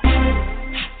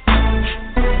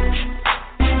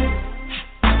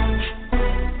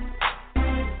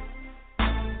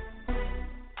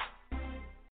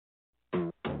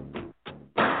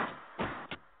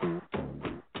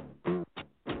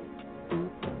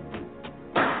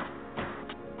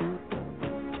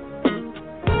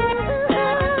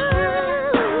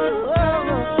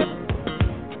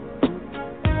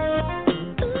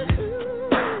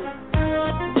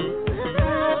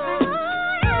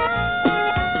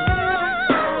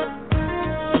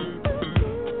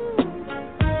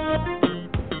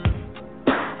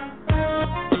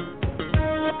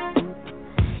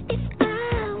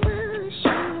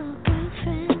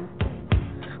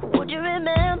 Would you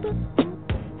remember?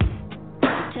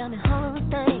 Tell me all the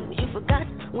things you forgot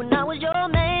when I was your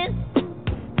man.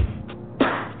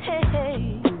 Hey,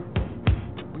 hey.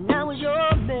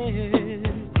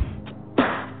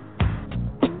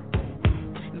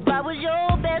 I was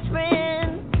your best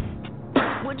friend,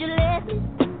 would you let me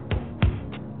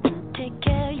take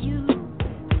care of you?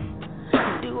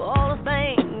 Do all the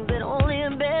things that only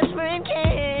a best friend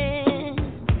can.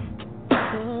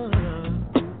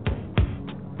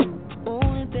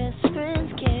 Only best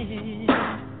friends can.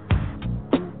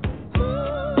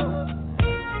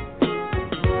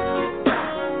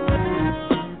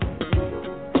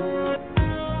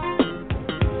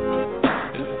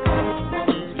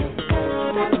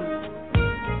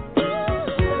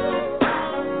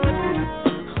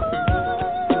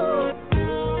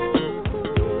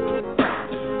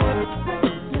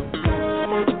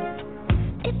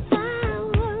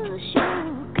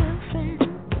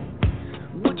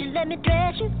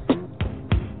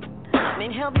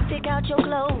 Help you pick out your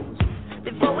clothes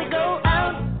before we go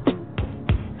out.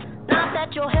 Not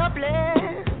that you're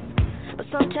helpless, but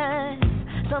sometimes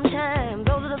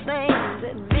those are the things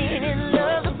that being in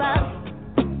love's about.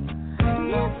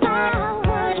 If I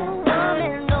were your one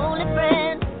and only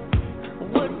friend,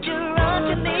 would you run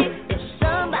to me if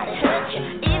somebody hurt you,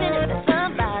 even if it's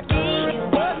somebody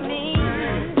but me?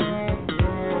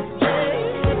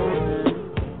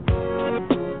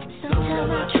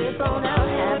 Sometimes I trip on how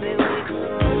happy we could.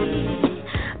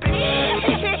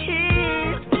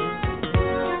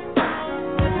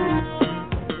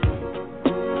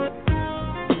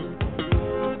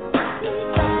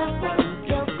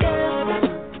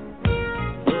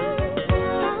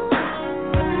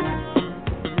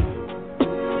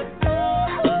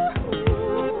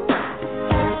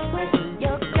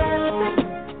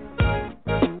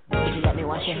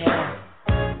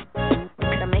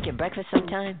 Breakfast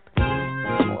sometime?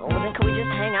 Well, then can we just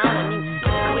hang out and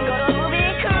can we go to a movie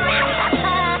and cry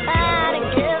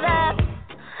together?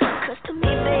 'Cause to me,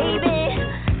 baby,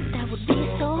 that would be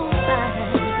so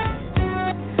fine.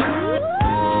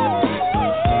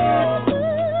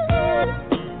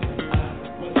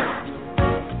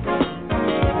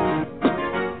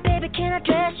 Baby, can I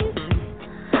dress you?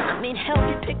 I mean, help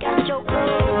you pick out your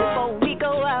clothes before we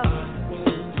go out.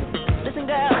 Listen,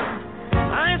 girl,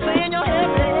 I ain't saying you're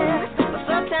helpless.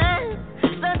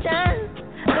 Sometimes,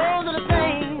 those are the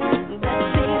things that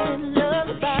being in love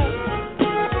about.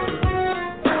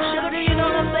 Sugar, do you know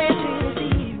what I'm saying to you this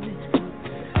evening?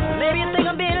 Maybe you think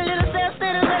I'm being a little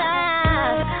self-centered, but I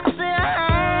said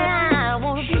I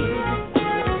wanna be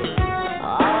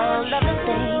all of the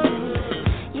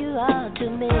things you are to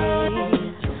me.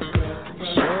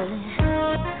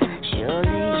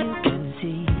 Surely you can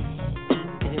see.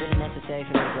 Is it really necessary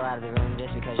for me to go out of the room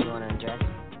just because you want to undress?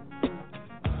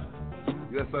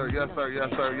 Yes, sir. Yes, sir. Yes,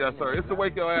 sir. Yes, sir. It's the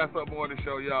Wake Your Ass Up Morning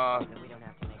Show, y'all.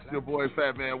 It's your boy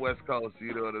Fat Man West Coast.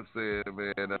 You know what I'm saying,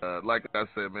 man. Like I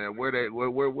said, man,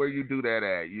 where you do that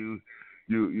at? You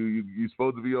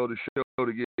supposed to be on the show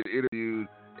to get interviewed,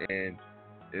 and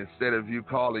instead of you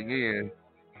calling in,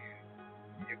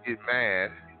 you get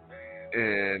mad,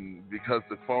 and because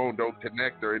the phone don't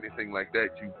connect or anything like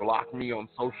that, you block me on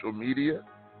social media.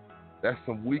 That's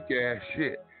some weak ass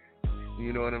shit.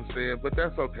 You know what I'm saying? But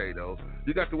that's okay, though.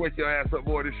 You got to Wake Your Ass Up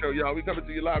Morning Show, y'all. We coming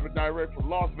to you live and direct from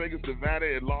Las Vegas,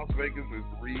 Nevada, and Las Vegas is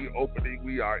reopening.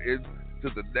 We are into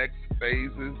the next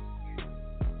phases.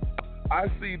 I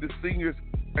see the seniors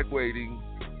graduating.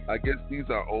 I guess these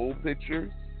are old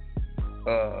pictures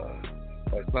or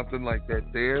something like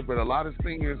that there. But a lot of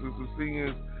seniors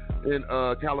in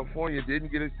California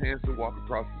didn't get a chance to walk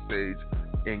across the stage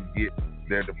and get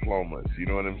their diplomas. You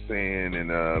know what I'm saying? And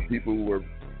people were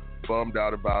bummed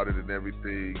out about it and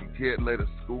everything. You can't let a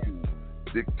school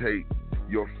dictate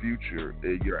your future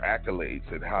and your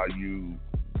accolades and how you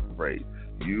rate.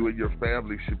 You and your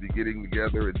family should be getting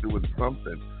together and doing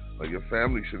something, or your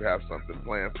family should have something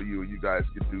planned for you and you guys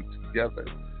can do together.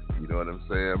 You know what I'm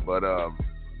saying? But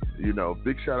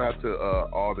big shout out to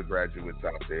all the graduates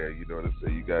out there. You know what I'm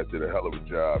saying? You guys did a hell of a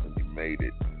job and you made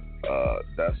it.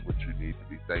 That's what you need to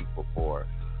be thankful for.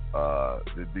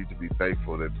 You need to be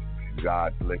thankful that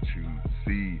God let you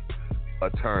see a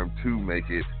term to make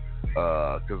it,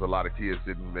 because a lot of kids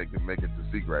didn't make it to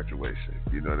see graduation.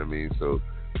 You know what I mean? So,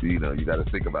 you got to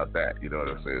think about that. You know what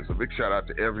I'm saying? So big shout out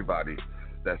to everybody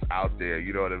that's out there.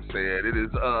 You know what I'm saying? It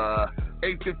is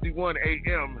 8:51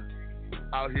 a.m.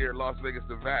 out here in Las Vegas,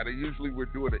 Nevada. Usually we're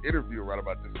doing an interview right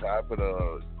about this time, but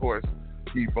of course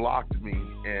he blocked me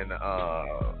and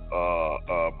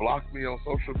blocked me on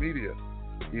social media.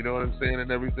 You know what I'm saying?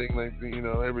 And everything, and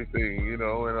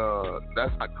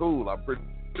that's not cool. I'm pretty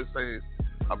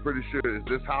sure, is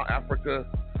this how Africa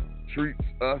treats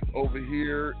us over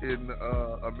here in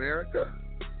America?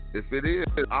 If it is,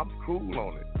 I'm cool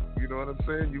on it. You know what I'm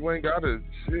saying? You ain't gotta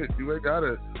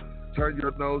turn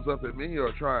your nose up at me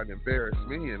or try and embarrass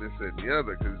me and this and the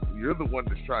other, because you're the one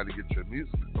that's trying to get your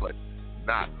music to play,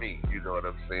 not me. You know what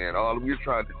I'm saying? All we're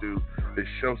trying to do is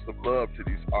show some love to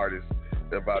these artists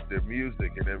about their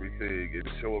music and everything, and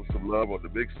show them some love on the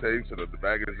mixtapes and on the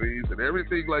magazines and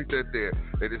everything like that there.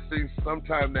 And it seems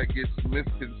sometimes that gets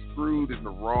misconstrued in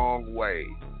the wrong way.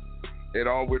 And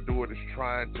all we're doing is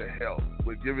trying to help.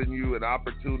 We're giving you an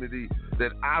opportunity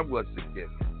that I wasn't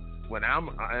given. And I'm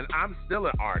still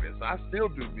an artist. I still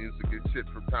do music and shit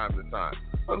from time to time.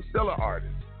 I'm still an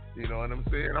artist. You know what I'm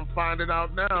saying? I'm finding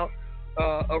out now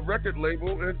a record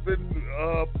label has been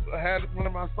had one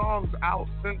of my songs out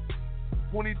since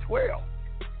 2012.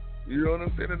 You know what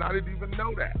I'm saying? And I didn't even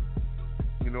know that.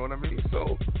 You know what I mean?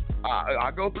 So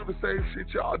I go through the same shit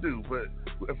y'all do, but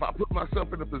if I put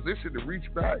myself in a position to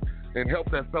reach back and help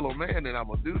that fellow man, then I'm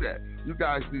going to do that. You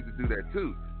guys need to do that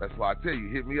too. That's why I tell you,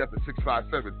 hit me up at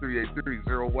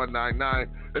 657-383-0199.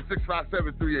 That's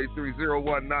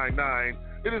 657-383-0199.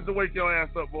 It is the Wake Your Ass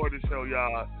Up Morning Show,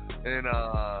 y'all. And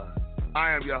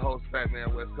I am your host, Fat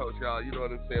Man West Coast, y'all. You know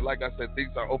what I'm saying? Like I said,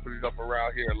 things are opening up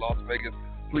around here in Las Vegas.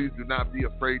 Please do not be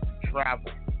afraid to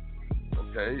travel.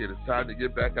 Okay? It is time to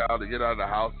get back out and get out of the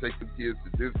house, take the kids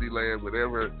to Disneyland,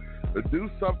 whatever. But do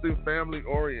something family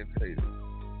orientated.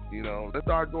 You know, let's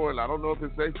start going. I don't know if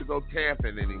it's safe to go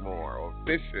camping anymore or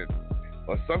fishing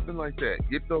or something like that.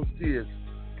 Get those kids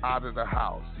out of the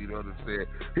house. You know what I'm saying?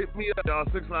 Hit me up, y'all.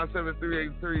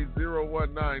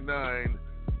 697-383-0199.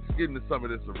 Let's get into some of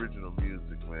this original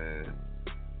music, man.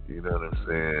 You know what I'm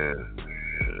saying?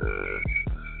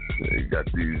 You got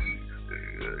these.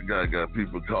 Got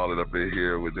people calling up in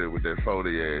here with that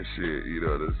phony ass shit. You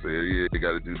know what I'm saying? Yeah, you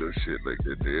got to do no shit like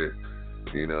that there.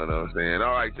 You know what I'm saying?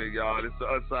 All right, then, y'all. This is the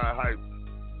Upside Hype.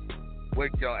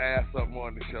 Wake your ass up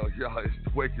on the show, y'all.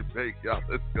 It's Wake and Bake, y'all.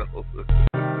 Let's go.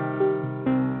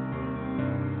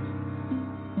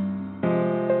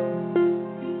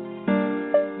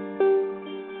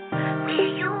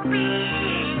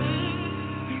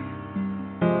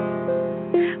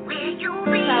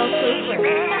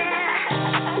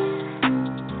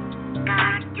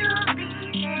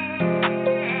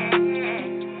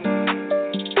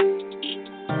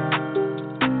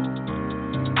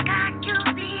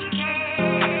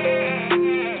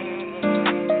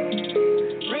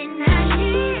 When I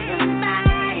hear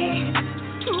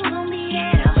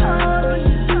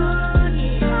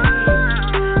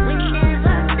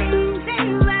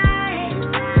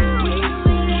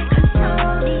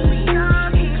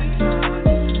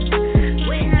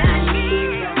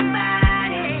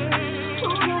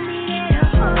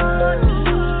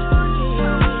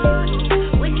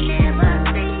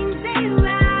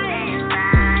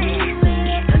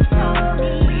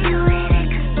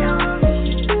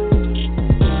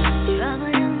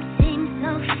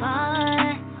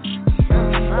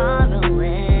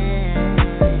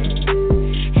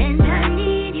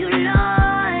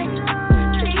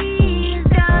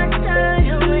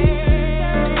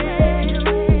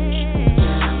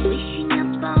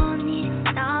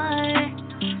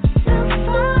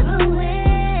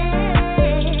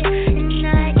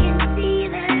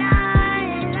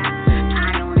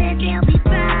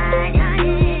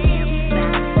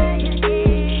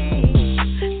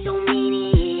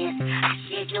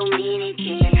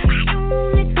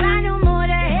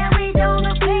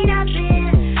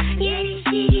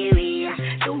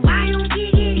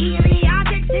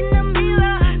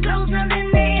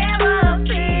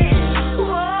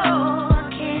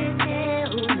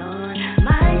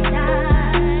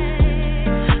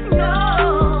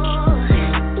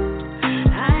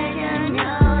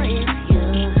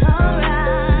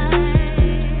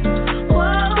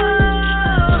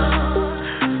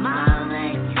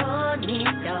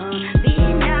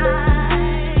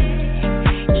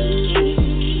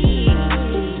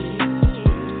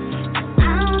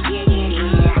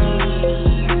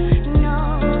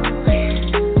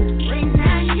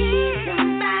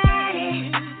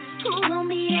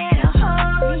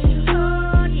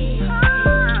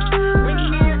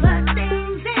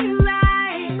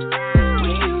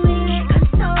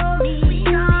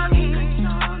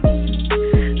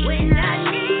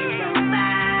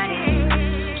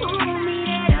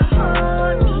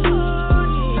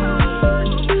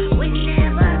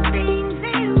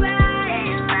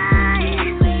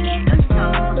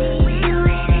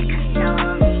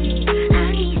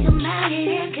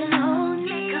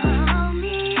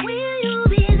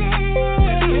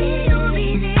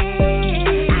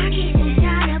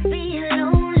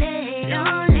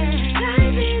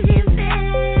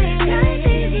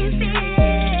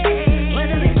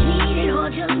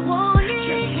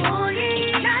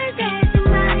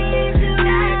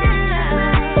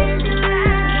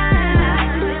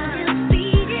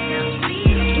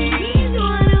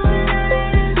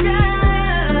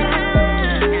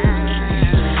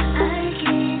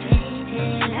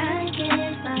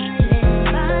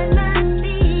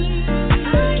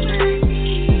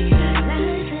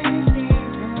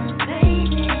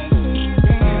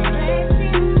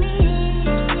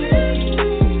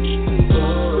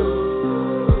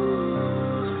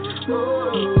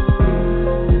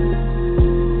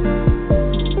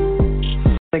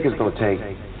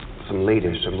some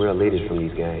leaders, some real leaders from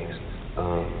these gangs.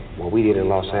 What we did in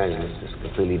Los Angeles is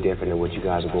completely different than what you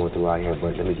guys are going through out here,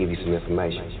 but let me give you some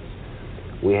information.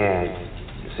 We had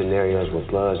scenarios where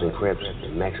Bloods and Crips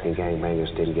and Mexican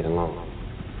gangbangers didn't get along.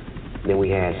 Then we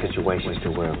had situations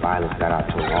to where violence got out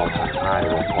to an all-time high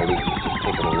where police was just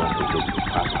picking on us and just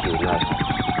prosecuting us.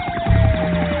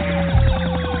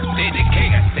 Did the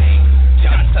king of thing,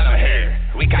 Johnson here.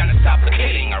 We gotta stop the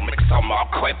killing or make some more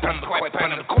equipment,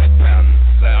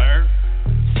 sir.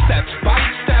 Step by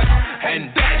step,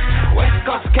 and this West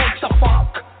Coast gangsta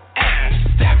funk. And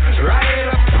step right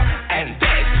up, and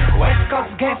this West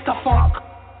Coast gangsta funk.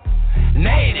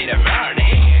 Native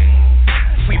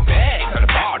American, we beg on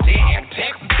the party and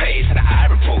take base in the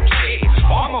Ivory cheese.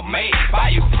 Former made by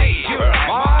you see, you're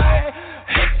my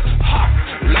hip hop,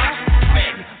 love,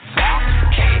 big, fuck,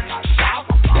 cake, shop,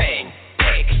 bang,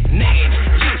 big, name,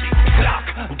 music, clock,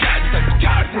 guns and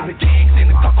guards in the gangs, in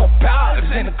the cocoa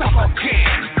powders, in the cocoa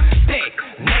kings. Big,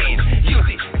 name,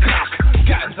 music, clock,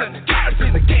 guns and guards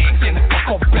in the gangs, in the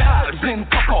cocoa powders, in the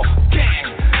cocoa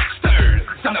gang. Stirs,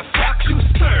 on the fuck you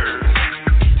stirs.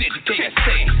 Did you get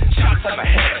sing? Shots on my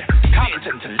head,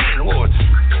 Compton to Linwood,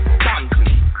 Compton,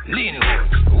 Linwood,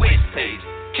 Westside,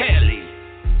 Kelly.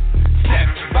 Step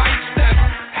by step,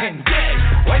 and then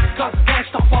West Coast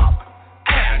gangsta funk.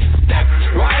 And step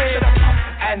right up,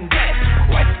 and then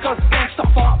West Coast gangsta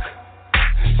funk.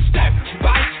 Step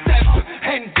by step,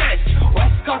 and then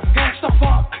West Coast gangsta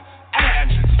funk.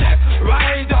 And step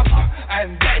right up,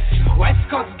 and then West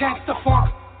Coast gangsta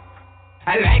funk.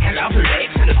 I like a love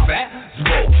legs in the fat,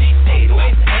 smoky state,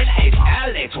 West LA to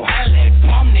LA to LA,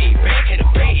 Pomney, back in the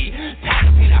bay,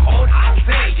 taxi the whole I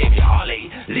say, give me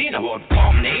Holly, Linwood,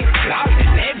 Pomney, loud the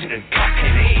legend and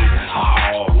cockney.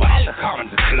 Oh, welcome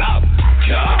to the club,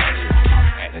 girl,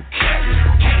 and the Kelly,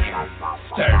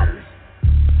 stirs.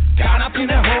 Turn up in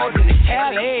the hood in the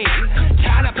Kelly,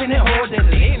 turn up in the hood in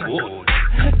Linwood,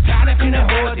 turn up in the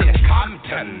hood in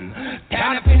Compton,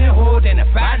 turn up in the hood in the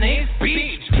Venice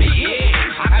Beach, PA.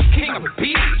 I'm king of the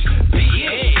beach, PA,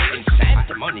 in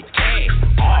Santa Monica,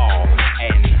 all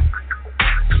and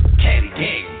Kelly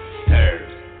gangsters.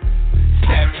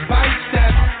 Step by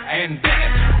step, and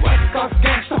then West Coast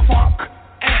gangsta funk,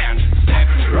 and step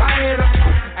right up,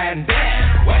 and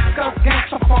then West Coast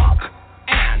gangsta funk,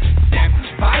 and step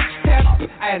by step,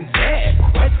 and then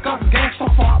West Coast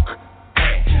gangsta funk,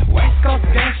 and West Coast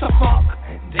gangsta funk,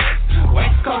 and then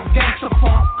West Coast gangsta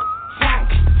funk,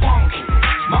 funky, funky,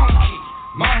 monkey,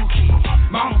 monkey,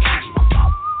 monkey.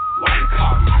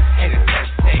 Welcome in the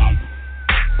first stage,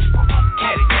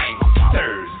 Kelly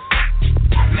gangsters.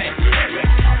 Let's hear it.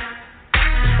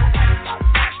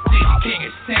 This king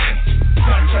is saying,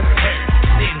 Johnson here,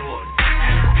 Linwood,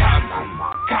 and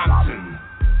Compton.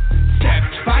 Step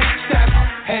by step,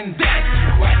 and then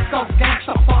West Coast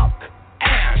gangsta funk.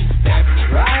 And step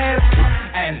right up,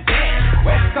 and then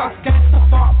West Coast gangsta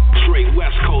funk. Straight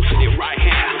West Coast in it right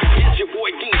here. It's your boy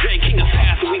DJ King of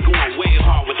Fast, and we going way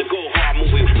hard with the Go Hard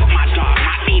movie with my dog,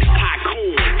 my East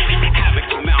Tycoon. Havoc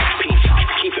the mouthpiece,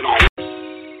 keep it on.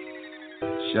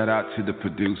 Shout out to the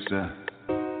producer,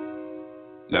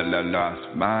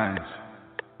 Lost Minds.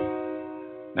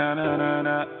 Na na na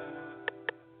na.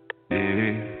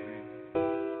 Yeah.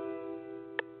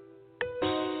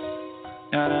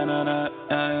 Na na na na.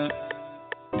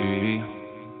 Yeah.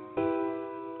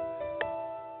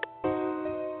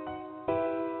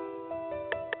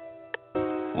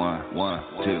 One,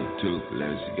 two,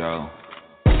 let's go.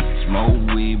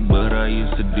 Smoke weed, but I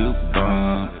used to do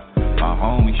bump. My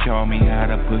homie showed me how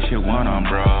to push it when I'm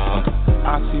broke.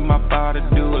 I see my body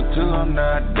do it too, I'm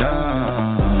not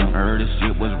done. Heard this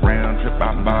shit was round trip,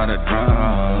 I bought a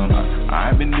drum.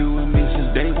 I've been doing me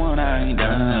since day one, I ain't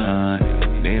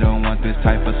done. They don't want this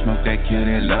type of smoke that kill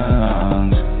their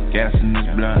lungs. Gas in this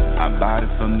blunt, I bought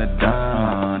it from the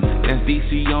Don.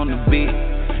 SDC on the beat,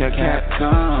 cat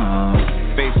come.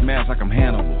 Face mask like I'm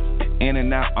Hannibal. In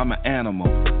and out, I'm an animal.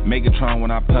 Megatron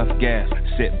when I puff gas.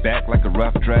 Sit back like a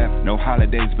rough draft. No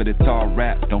holidays, but it's all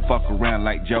rap. Don't fuck around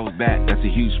like Joe's back. That's a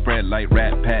huge spread like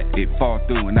Rat Pack. It fall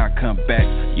through and I come back.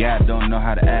 Yeah, I don't know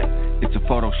how to act. It's a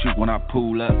photo shoot when I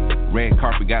pull up. Red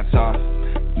carpet got soft.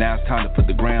 Now it's time to put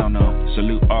the ground on.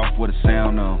 Salute off with a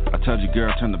sound on. I told you,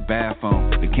 girl, turn the bath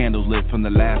on. The candles lit from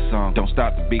the last song. Don't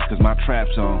stop the beat cause my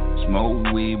trap's on.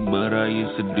 Smoke weed, but I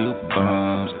used to do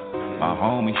bums. My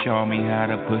homie showed me how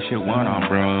to push it when I'm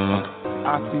broke.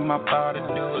 I see my body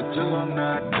do it too, I'm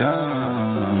not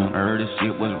done. Heard this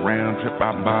shit was round trip,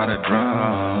 I bought a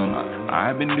drum.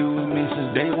 I've been doing me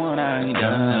since day one, I ain't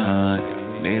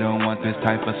done. They don't want this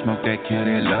type of smoke that kill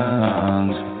their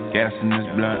lungs. Gas in this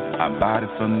blunt, I bought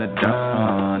it from the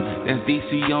Don. That's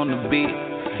DC on the beat,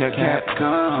 cat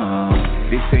come.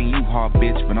 This ain't you hard,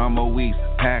 bitch, but I'm always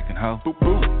packing, ho.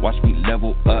 Watch me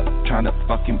level up, tryna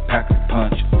fucking pack a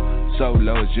punch.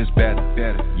 Solo is just better.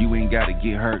 You ain't gotta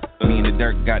get hurt. Me and the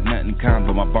dirt got nothing in common,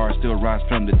 but my bars still rise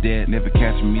from the dead. Never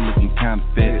catching me looking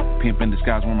counterfeit. Pimp in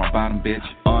disguise on my bottom, bitch.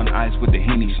 On ice with the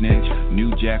Henny snitch.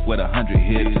 New Jack with 100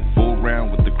 hits. Full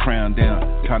round with the crown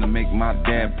down. Trying to make my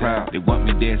dad proud. They want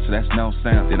me dead, so that's no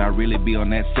sound. Then I really be on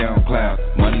that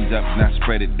SoundCloud. Money's up and I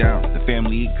spread it down. The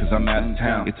family eat cause I'm out in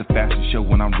town. It's a fashion show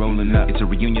when I'm rolling up. It's a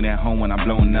reunion at home when I'm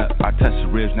blowing up. I touch the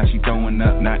ribs, now she throwing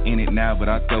up. Not in it now, but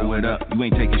I throw it up. You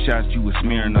ain't taking shots, you was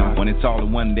smearing up. When it's all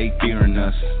in one, they fearing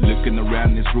us. Looking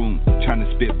around this room, trying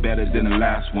to spit better than the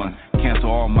last one.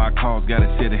 Cancel all my calls, gotta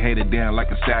sit a hater down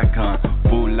like a SATCOM.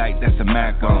 Full light, that's a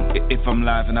Mac on. If I'm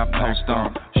live and I post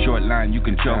on. Short line, you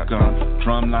can choke on.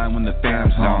 Drum line when the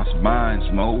fam's lost. Mine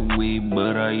smoke weed,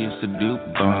 but I used to do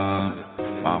bump.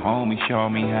 My homie showed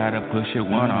me how to push it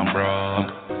when I'm broke.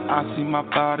 I see my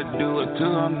body do it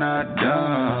till I'm not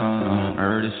done.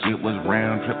 Heard this shit was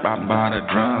round trip, I bought a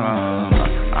drum.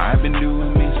 I've been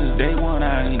doing me since day one,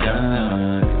 I ain't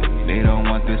done. They don't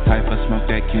want this type of smoke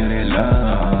that kill their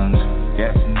lungs.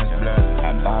 Gas in this blood,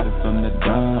 I bought it from the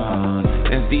gun.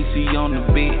 SDC on the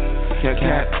beat,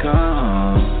 cat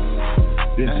come.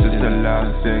 This is the Las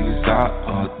Vegas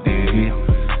all day.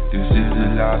 This is the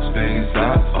Las Vegas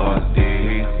all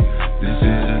day. This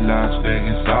is the Las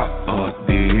Vegas all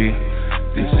day.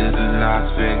 This is the Las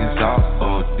Vegas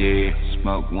all day.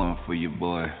 Smoke one for you,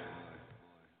 boy.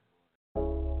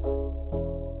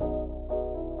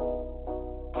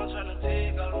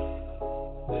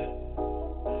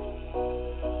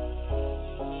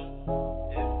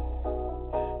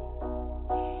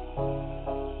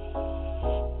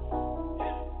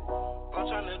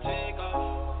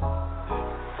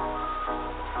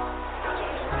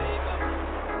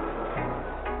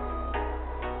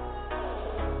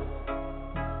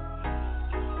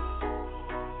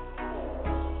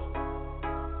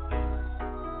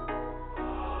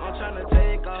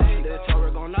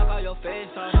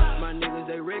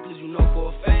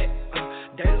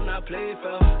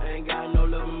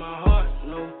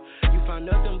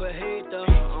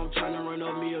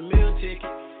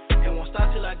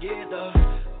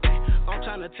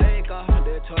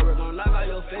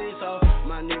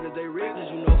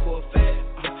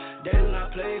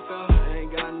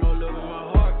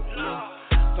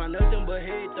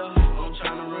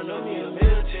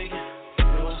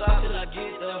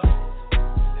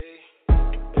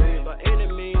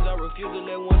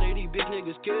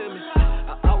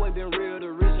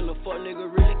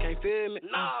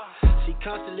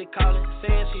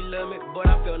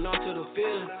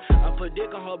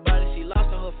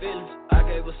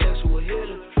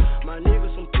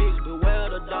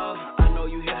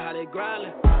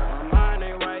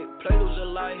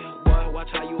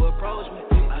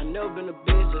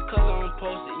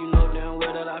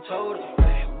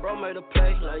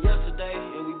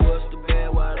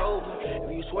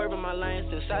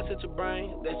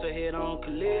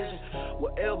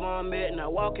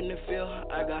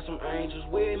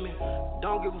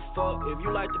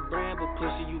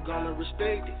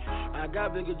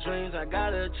 Bigger dreams, I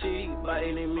gotta achieve. By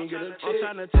any means, get a check.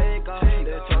 I'm tryna take off.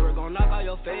 That terror gon' knock all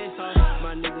your face off.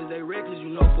 My niggas, they reckless, you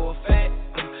know for a fact.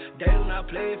 They do not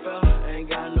play fair. Ain't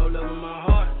got no love in my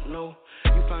heart, no.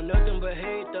 You find nothing but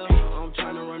hate, though. I'm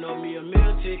tryna run up me a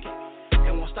meal ticket.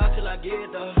 And won't stop till I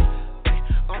get there.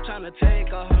 I'm tryna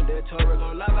take off. That terror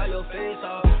gon' knock all your face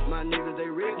off. My niggas, they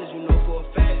reckless, you know for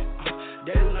a fact.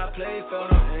 They do not play fair.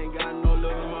 Ain't got no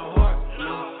love in my heart,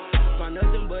 no. Find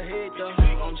nothing but hate, though.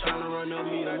 I'm tryna run up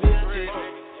me a meal ticket.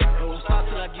 And won't stop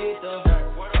till I get there.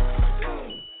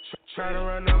 Tryna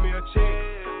run up me a check.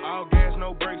 All gas,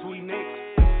 no brakes, we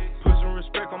niggas. Put some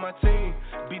respect on my team.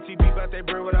 BTB bout that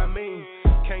bread, what I mean.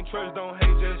 Can't trust, don't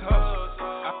hate, just hustle.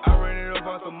 I ran it up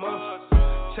off the muscle.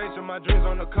 Chasing my dreams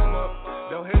on the come up.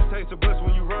 Don't hesitate to bust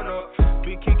when you run up.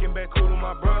 Be kicking back cool with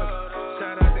my brother.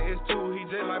 Shout out to S2, he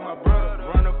just like my brother.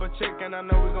 Run up a check and I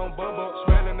know we gon' bubble.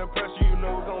 Smelling the pressure, you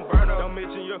know we gon' burn up. Don't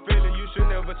mention your feeling, you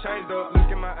should never change up. Look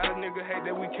in my eyes, nigga, hate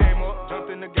that we came up. Jumped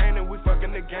in the game and we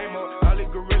fucking the game up. All these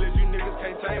gorillas, you niggas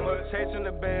can't tame us. Chasing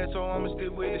the bad, so I'ma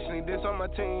stick with it. Sling this on my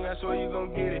team, I swear you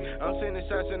gon' get it. I'm sending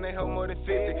shots and they hold more than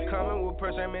 50. Coming with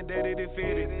pressure, I mean that it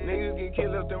fitted. Niggas get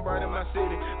killed left and right in my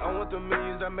city. I want the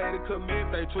millions, I made a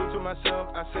commit. Stay true to myself,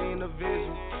 I seen the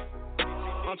vision.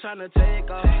 I'm tryna take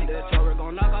off. That terror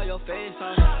gon' knock all your face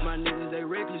off. My niggas, they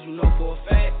reckless, you know for a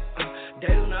fact. They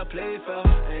do not play fair.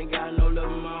 Ain't got no love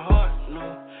in my heart, no.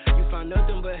 You find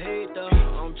nothing but hate, though.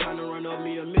 I'm tryna run up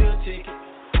me a meal ticket.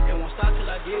 And won't stop till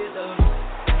I get there.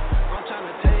 I'm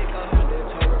tryna take off. That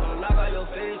terror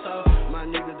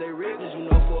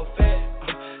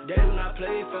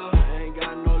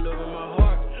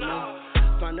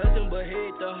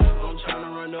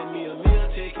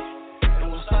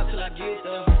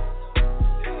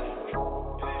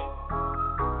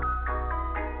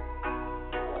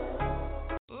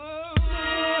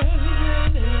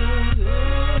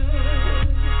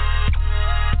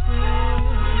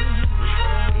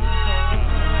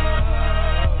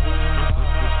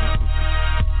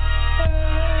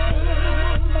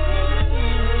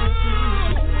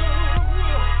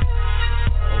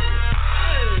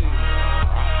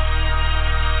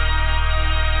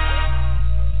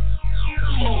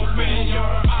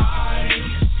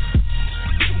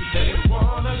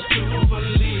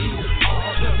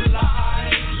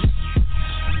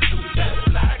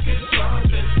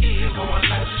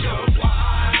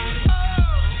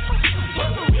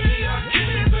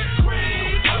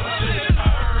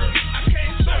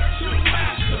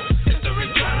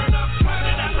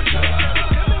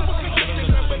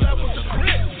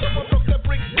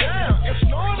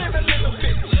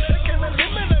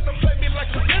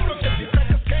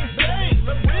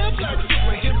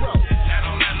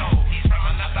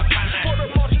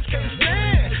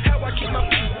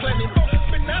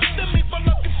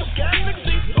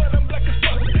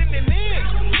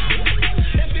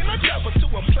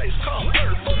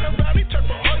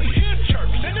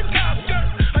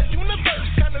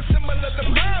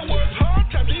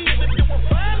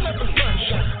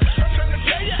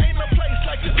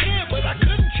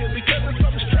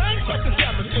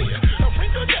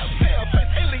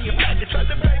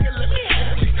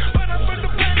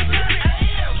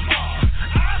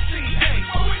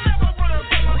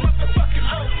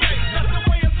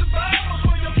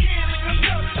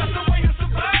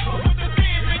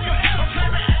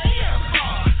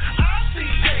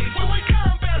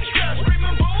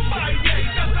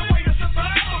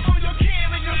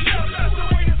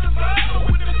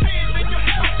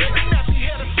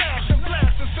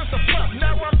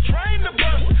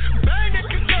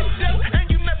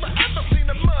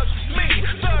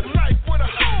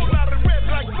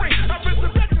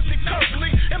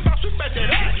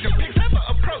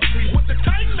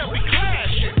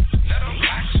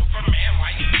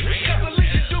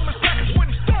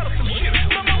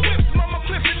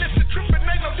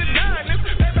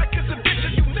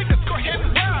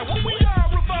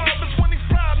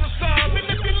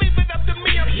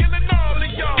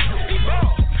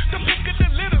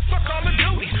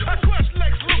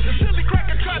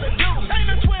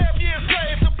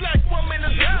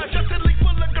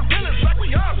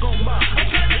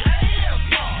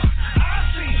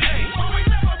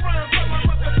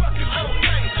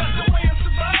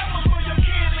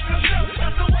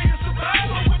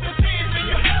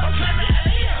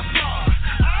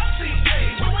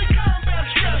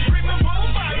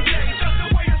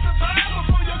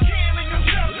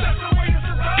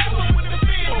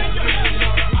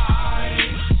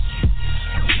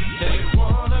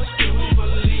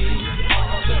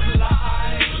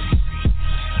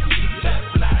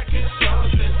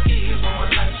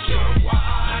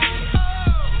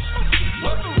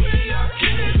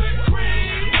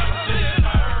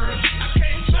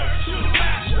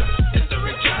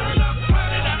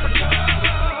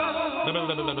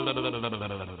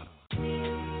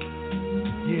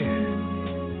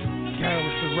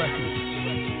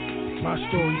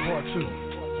 2.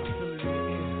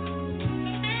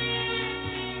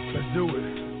 Let's do it.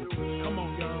 Come on,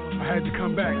 y'all. I had to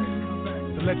come back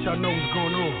to let y'all know what's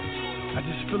going on. I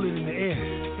just feel it in the air.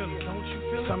 Don't you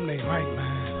feel it? Something ain't right,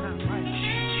 man.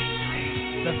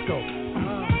 Let's go.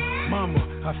 Mama,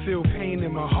 I feel pain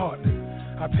in my heart.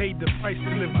 I paid the price to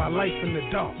live my life in the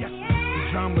dark. The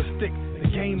drama stick, the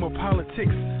game of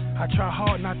politics. I try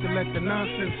hard not to let the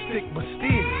nonsense stick, but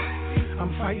still,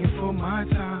 I'm fighting for my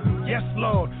time. Yes,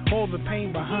 Lord, all the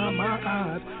pain behind my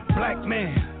eyes. Black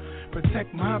man,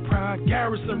 protect my pride.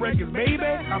 Garrison Records, baby,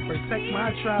 I protect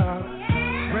my tribe.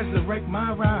 Resurrect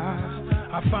my rise.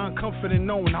 I find comfort in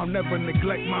knowing I'll never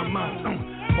neglect my mind.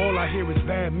 All I hear is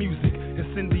bad music.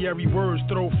 Incendiary words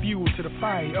throw fuel to the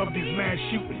fire of these mass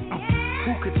shootings.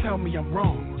 Who could tell me I'm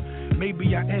wrong?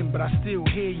 Maybe I am, but I still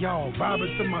hear y'all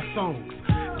vibing to my songs.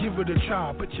 Give it a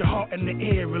try, put your heart in the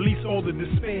air, release all the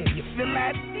despair. You feel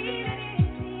that?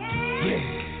 Yeah,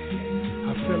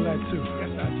 I feel that too. Yes,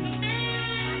 I do.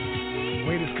 The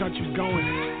way this country's going,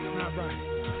 it's not right.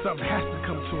 Something has to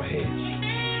come to a head.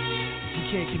 We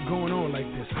can't keep going on like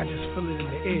this. I just feel it in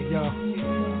the air, y'all.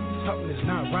 Something is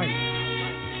not right.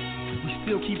 We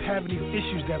still keep having these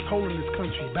issues that's holding this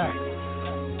country back.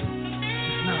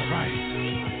 It's not right.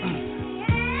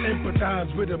 Empathize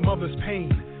with a mother's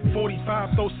pain.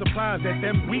 45 throw supplies at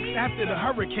them weeks after the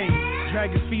hurricane.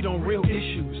 Drag his feet on real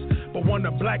issues, but want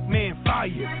a black man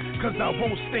fired, cause I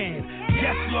won't stand.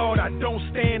 Yes, Lord, I don't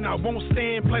stand, I won't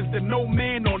stand. Pledge to no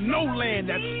man or no land,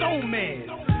 that's stone man.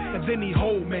 And then he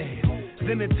hold man,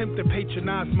 then attempt to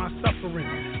patronize my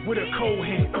suffering with a cold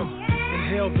hand.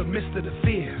 Inhale the mist of the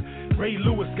fear. Ray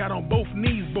Lewis got on both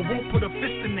knees, but won't put a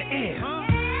fist in the air.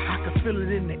 I can feel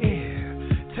it in the air.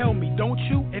 Tell me, don't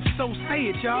you? If so, say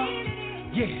it, y'all.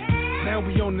 Yeah, now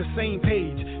we on the same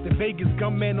page. The Vegas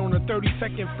gunman on the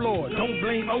 32nd floor. Don't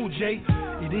blame OJ,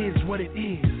 it is what it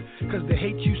is. Cause the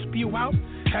hate you spew out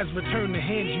has returned to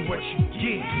hand you what you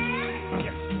give.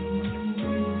 Yes.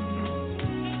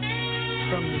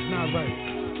 Something's not right.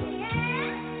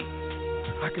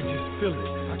 I can just feel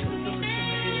it. I can feel it in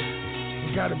the air.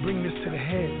 We gotta bring this to the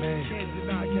head, man. Can't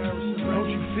deny Garrison.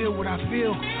 Don't you feel what I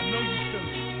feel? I know you feel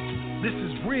it. This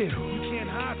is real. You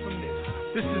can't hide from this.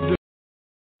 This is the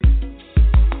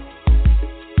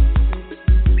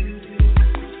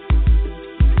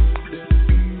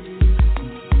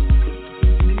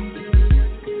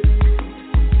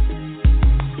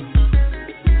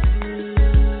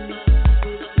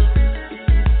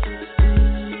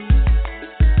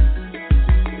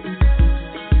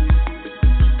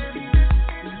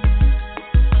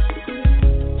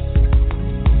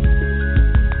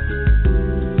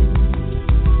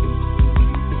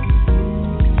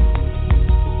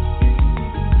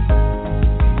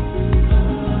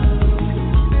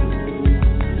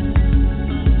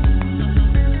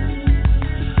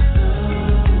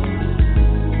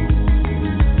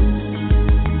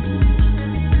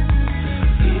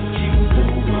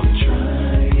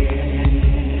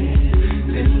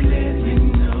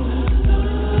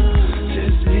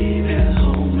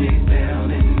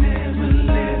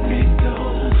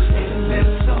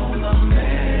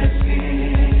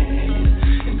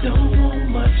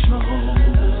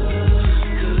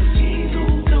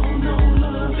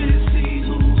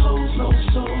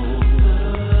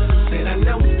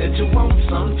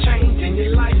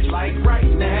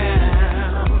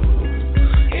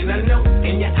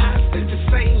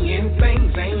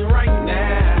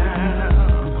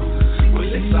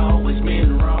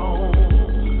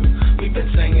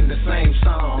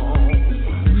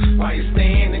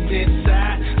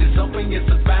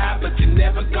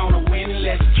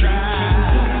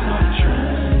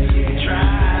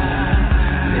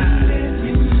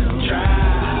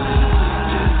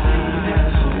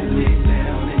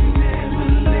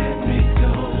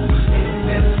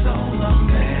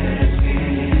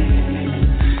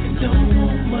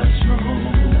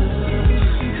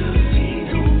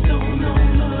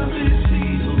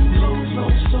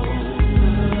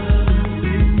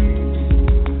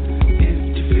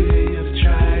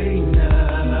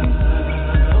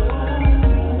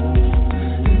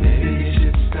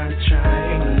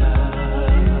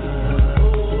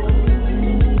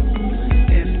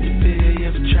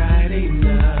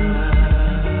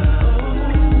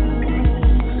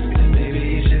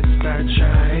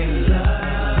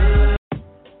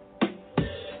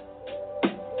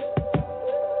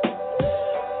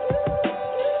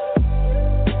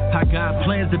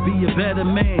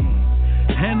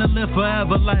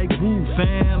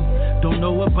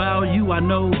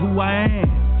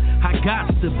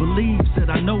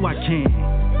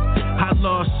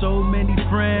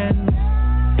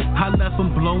I left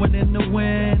them blowing in the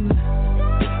wind.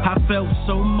 I felt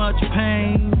so much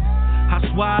pain. I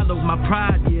swallowed my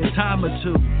pride, yeah, a time or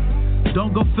two.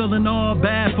 Don't go feeling all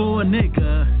bad for a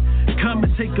nigga. Come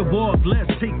and take a walk, let's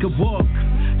take a walk.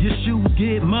 Your shoes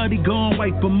get muddy, go and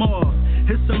wipe them off.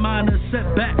 It's a minor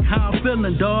setback, how I'm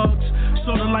feeling, dogs.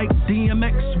 Sorta like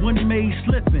DMX when he made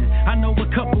slipping. I know a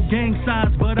couple gang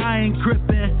signs, but I ain't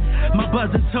crippin'. My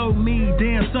buzzer told me,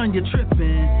 damn son, you're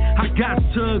trippin'. I got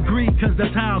to agree, cause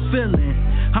that's how I'm feeling.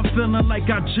 I'm feeling like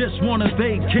I just wanna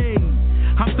vacate.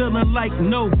 I'm feeling like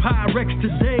no Pyrex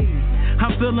today.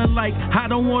 I'm feeling like I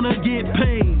don't wanna get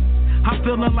paid. I'm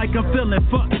feeling like I'm feeling,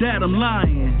 fuck that, I'm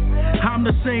lying. I'm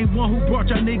the same one who brought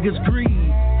y'all niggas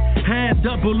greed. Had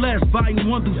double S, volume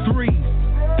 1 through 3.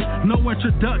 No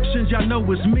introductions, y'all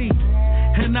know it's me.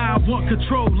 And I want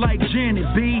control like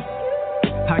Janet B.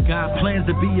 I got plans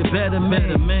to be a better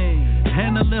man.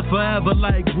 And to live forever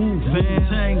like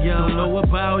Wu-Tang, yo. Don't know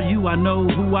about you, I know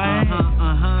who I am.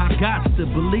 I got to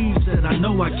believe that I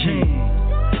know I can.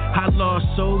 I lost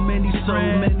so many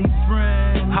friends.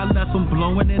 I left them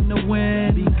blowing in the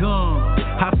wind. Be gone.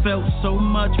 I felt so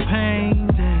much pain.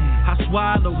 I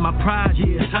swallowed my pride,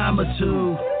 yeah, a time or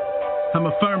two. I'm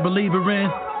a firm believer in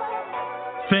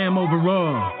fam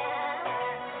overall.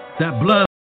 That blood.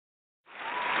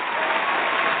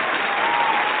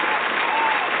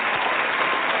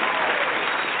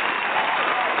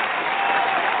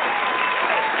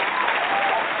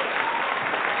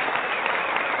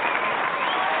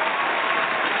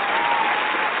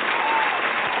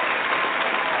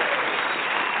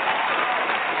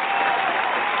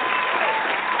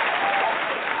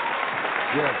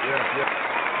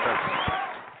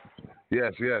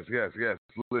 Yes.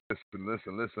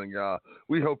 Listen, y'all.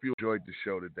 We hope you enjoyed the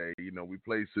show today. You know, we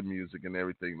played some music and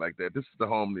everything like that. This is the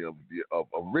home of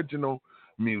original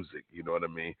music. You know what I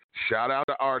mean? Shout out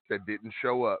to Art that didn't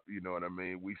show up. You know what I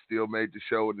mean? We still made the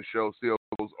show, and the show still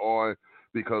goes on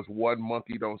because one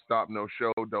monkey don't stop no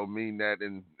show. Don't mean that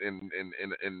in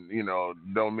you know,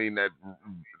 don't mean that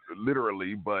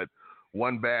literally, but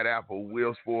one bad apple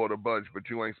will spoil the bunch. But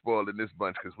you ain't spoiling this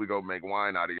bunch because we gonna make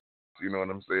wine out of you. You know what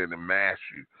I'm saying? And mash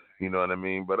you. You know what I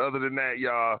mean? But other than that,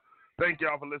 y'all, thank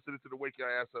y'all for listening to the Wake Your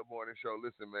Ass Up Morning Show.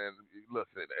 Listen, man,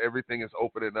 everything is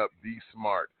opening up. Be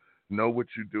smart. Know what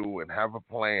you do and have a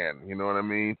plan. You know what I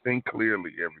mean? Think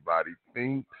clearly, everybody.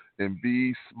 Think and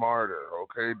be smarter,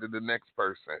 okay, than the next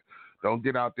person. Don't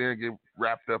get out there and get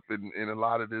wrapped up in a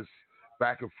lot of this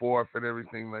back and forth and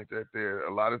everything like that there.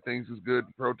 A lot of things is good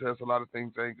to protest. A lot of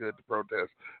things ain't good to protest.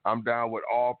 I'm down with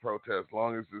all protests as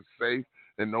long as it's safe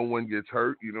and no one gets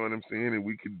hurt, you know what I'm saying? And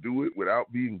we can do it without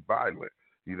being violent,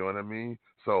 you know what I mean?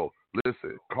 So,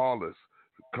 listen, call us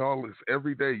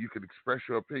every day. You can express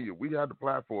your opinion. We have the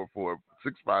platform for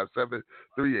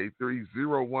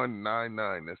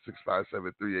 657-383-0199. That's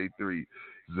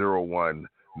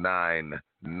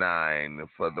 657-383-0199.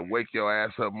 For the Wake Your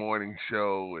Ass Up Morning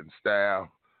Show and style,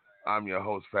 I'm your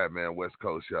host, Fat Man West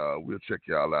Coast, y'all. We'll check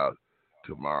y'all out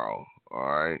tomorrow, all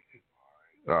right?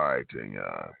 All right, then,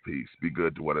 y'all. Peace. Be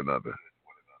good to one another.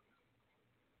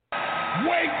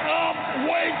 Wake up,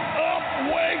 wake up,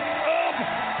 wake up,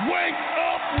 wake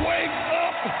up, wake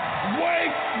up,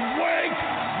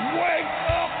 wake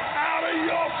up out of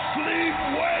your sleep,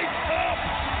 wake up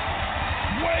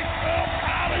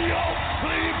out of your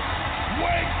sleep,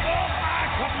 wake up, I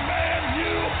command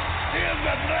you in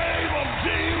the name of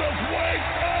Jesus, wake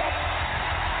up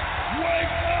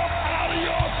out of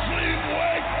your sleep,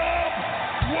 wake up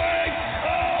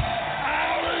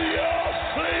out of your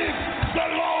sleep. The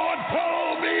Lord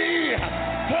told me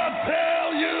to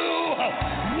tell you,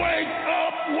 wake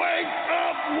up, wake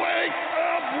up, wake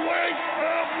up, wake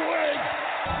up,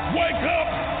 wake up,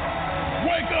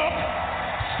 wake up,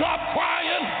 stop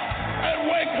crying and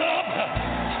wake up,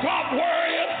 stop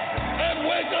worrying and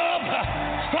wake up,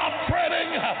 stop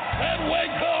fretting and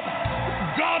wake up.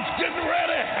 God's getting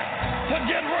ready to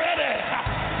get ready,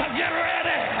 to get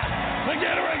ready, to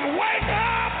get ready. Wake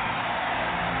up!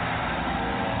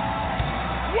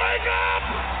 Wake up!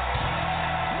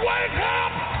 Wake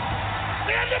up!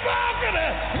 In the balcony!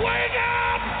 Wake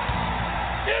up!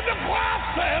 In the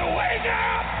closet! Wake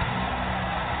up!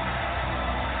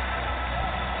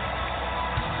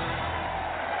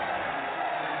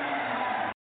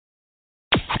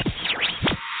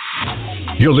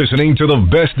 You're listening to the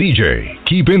best DJ,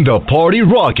 keeping the party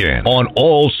rocking on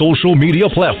all social media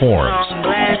platforms.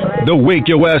 The Wake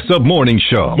Your Ass Up Morning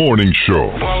Show.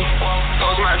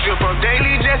 Drip up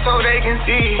daily just so they can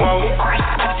see. Whoa.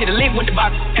 I see the link with the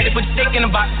box, had to put the stick in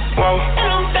the box. Whoa. And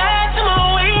I'm back to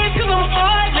my ways cause I'm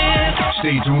heartless.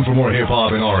 Stay tuned for more hip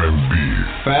hop and R&B.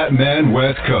 Fat Man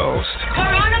West Coast.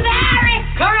 Coronavirus!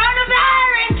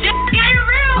 Coronavirus! Just get it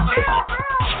real!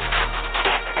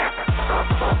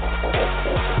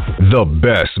 The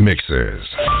best mixes.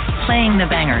 Playing the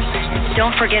bangers.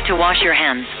 Don't forget to wash your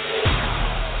hands.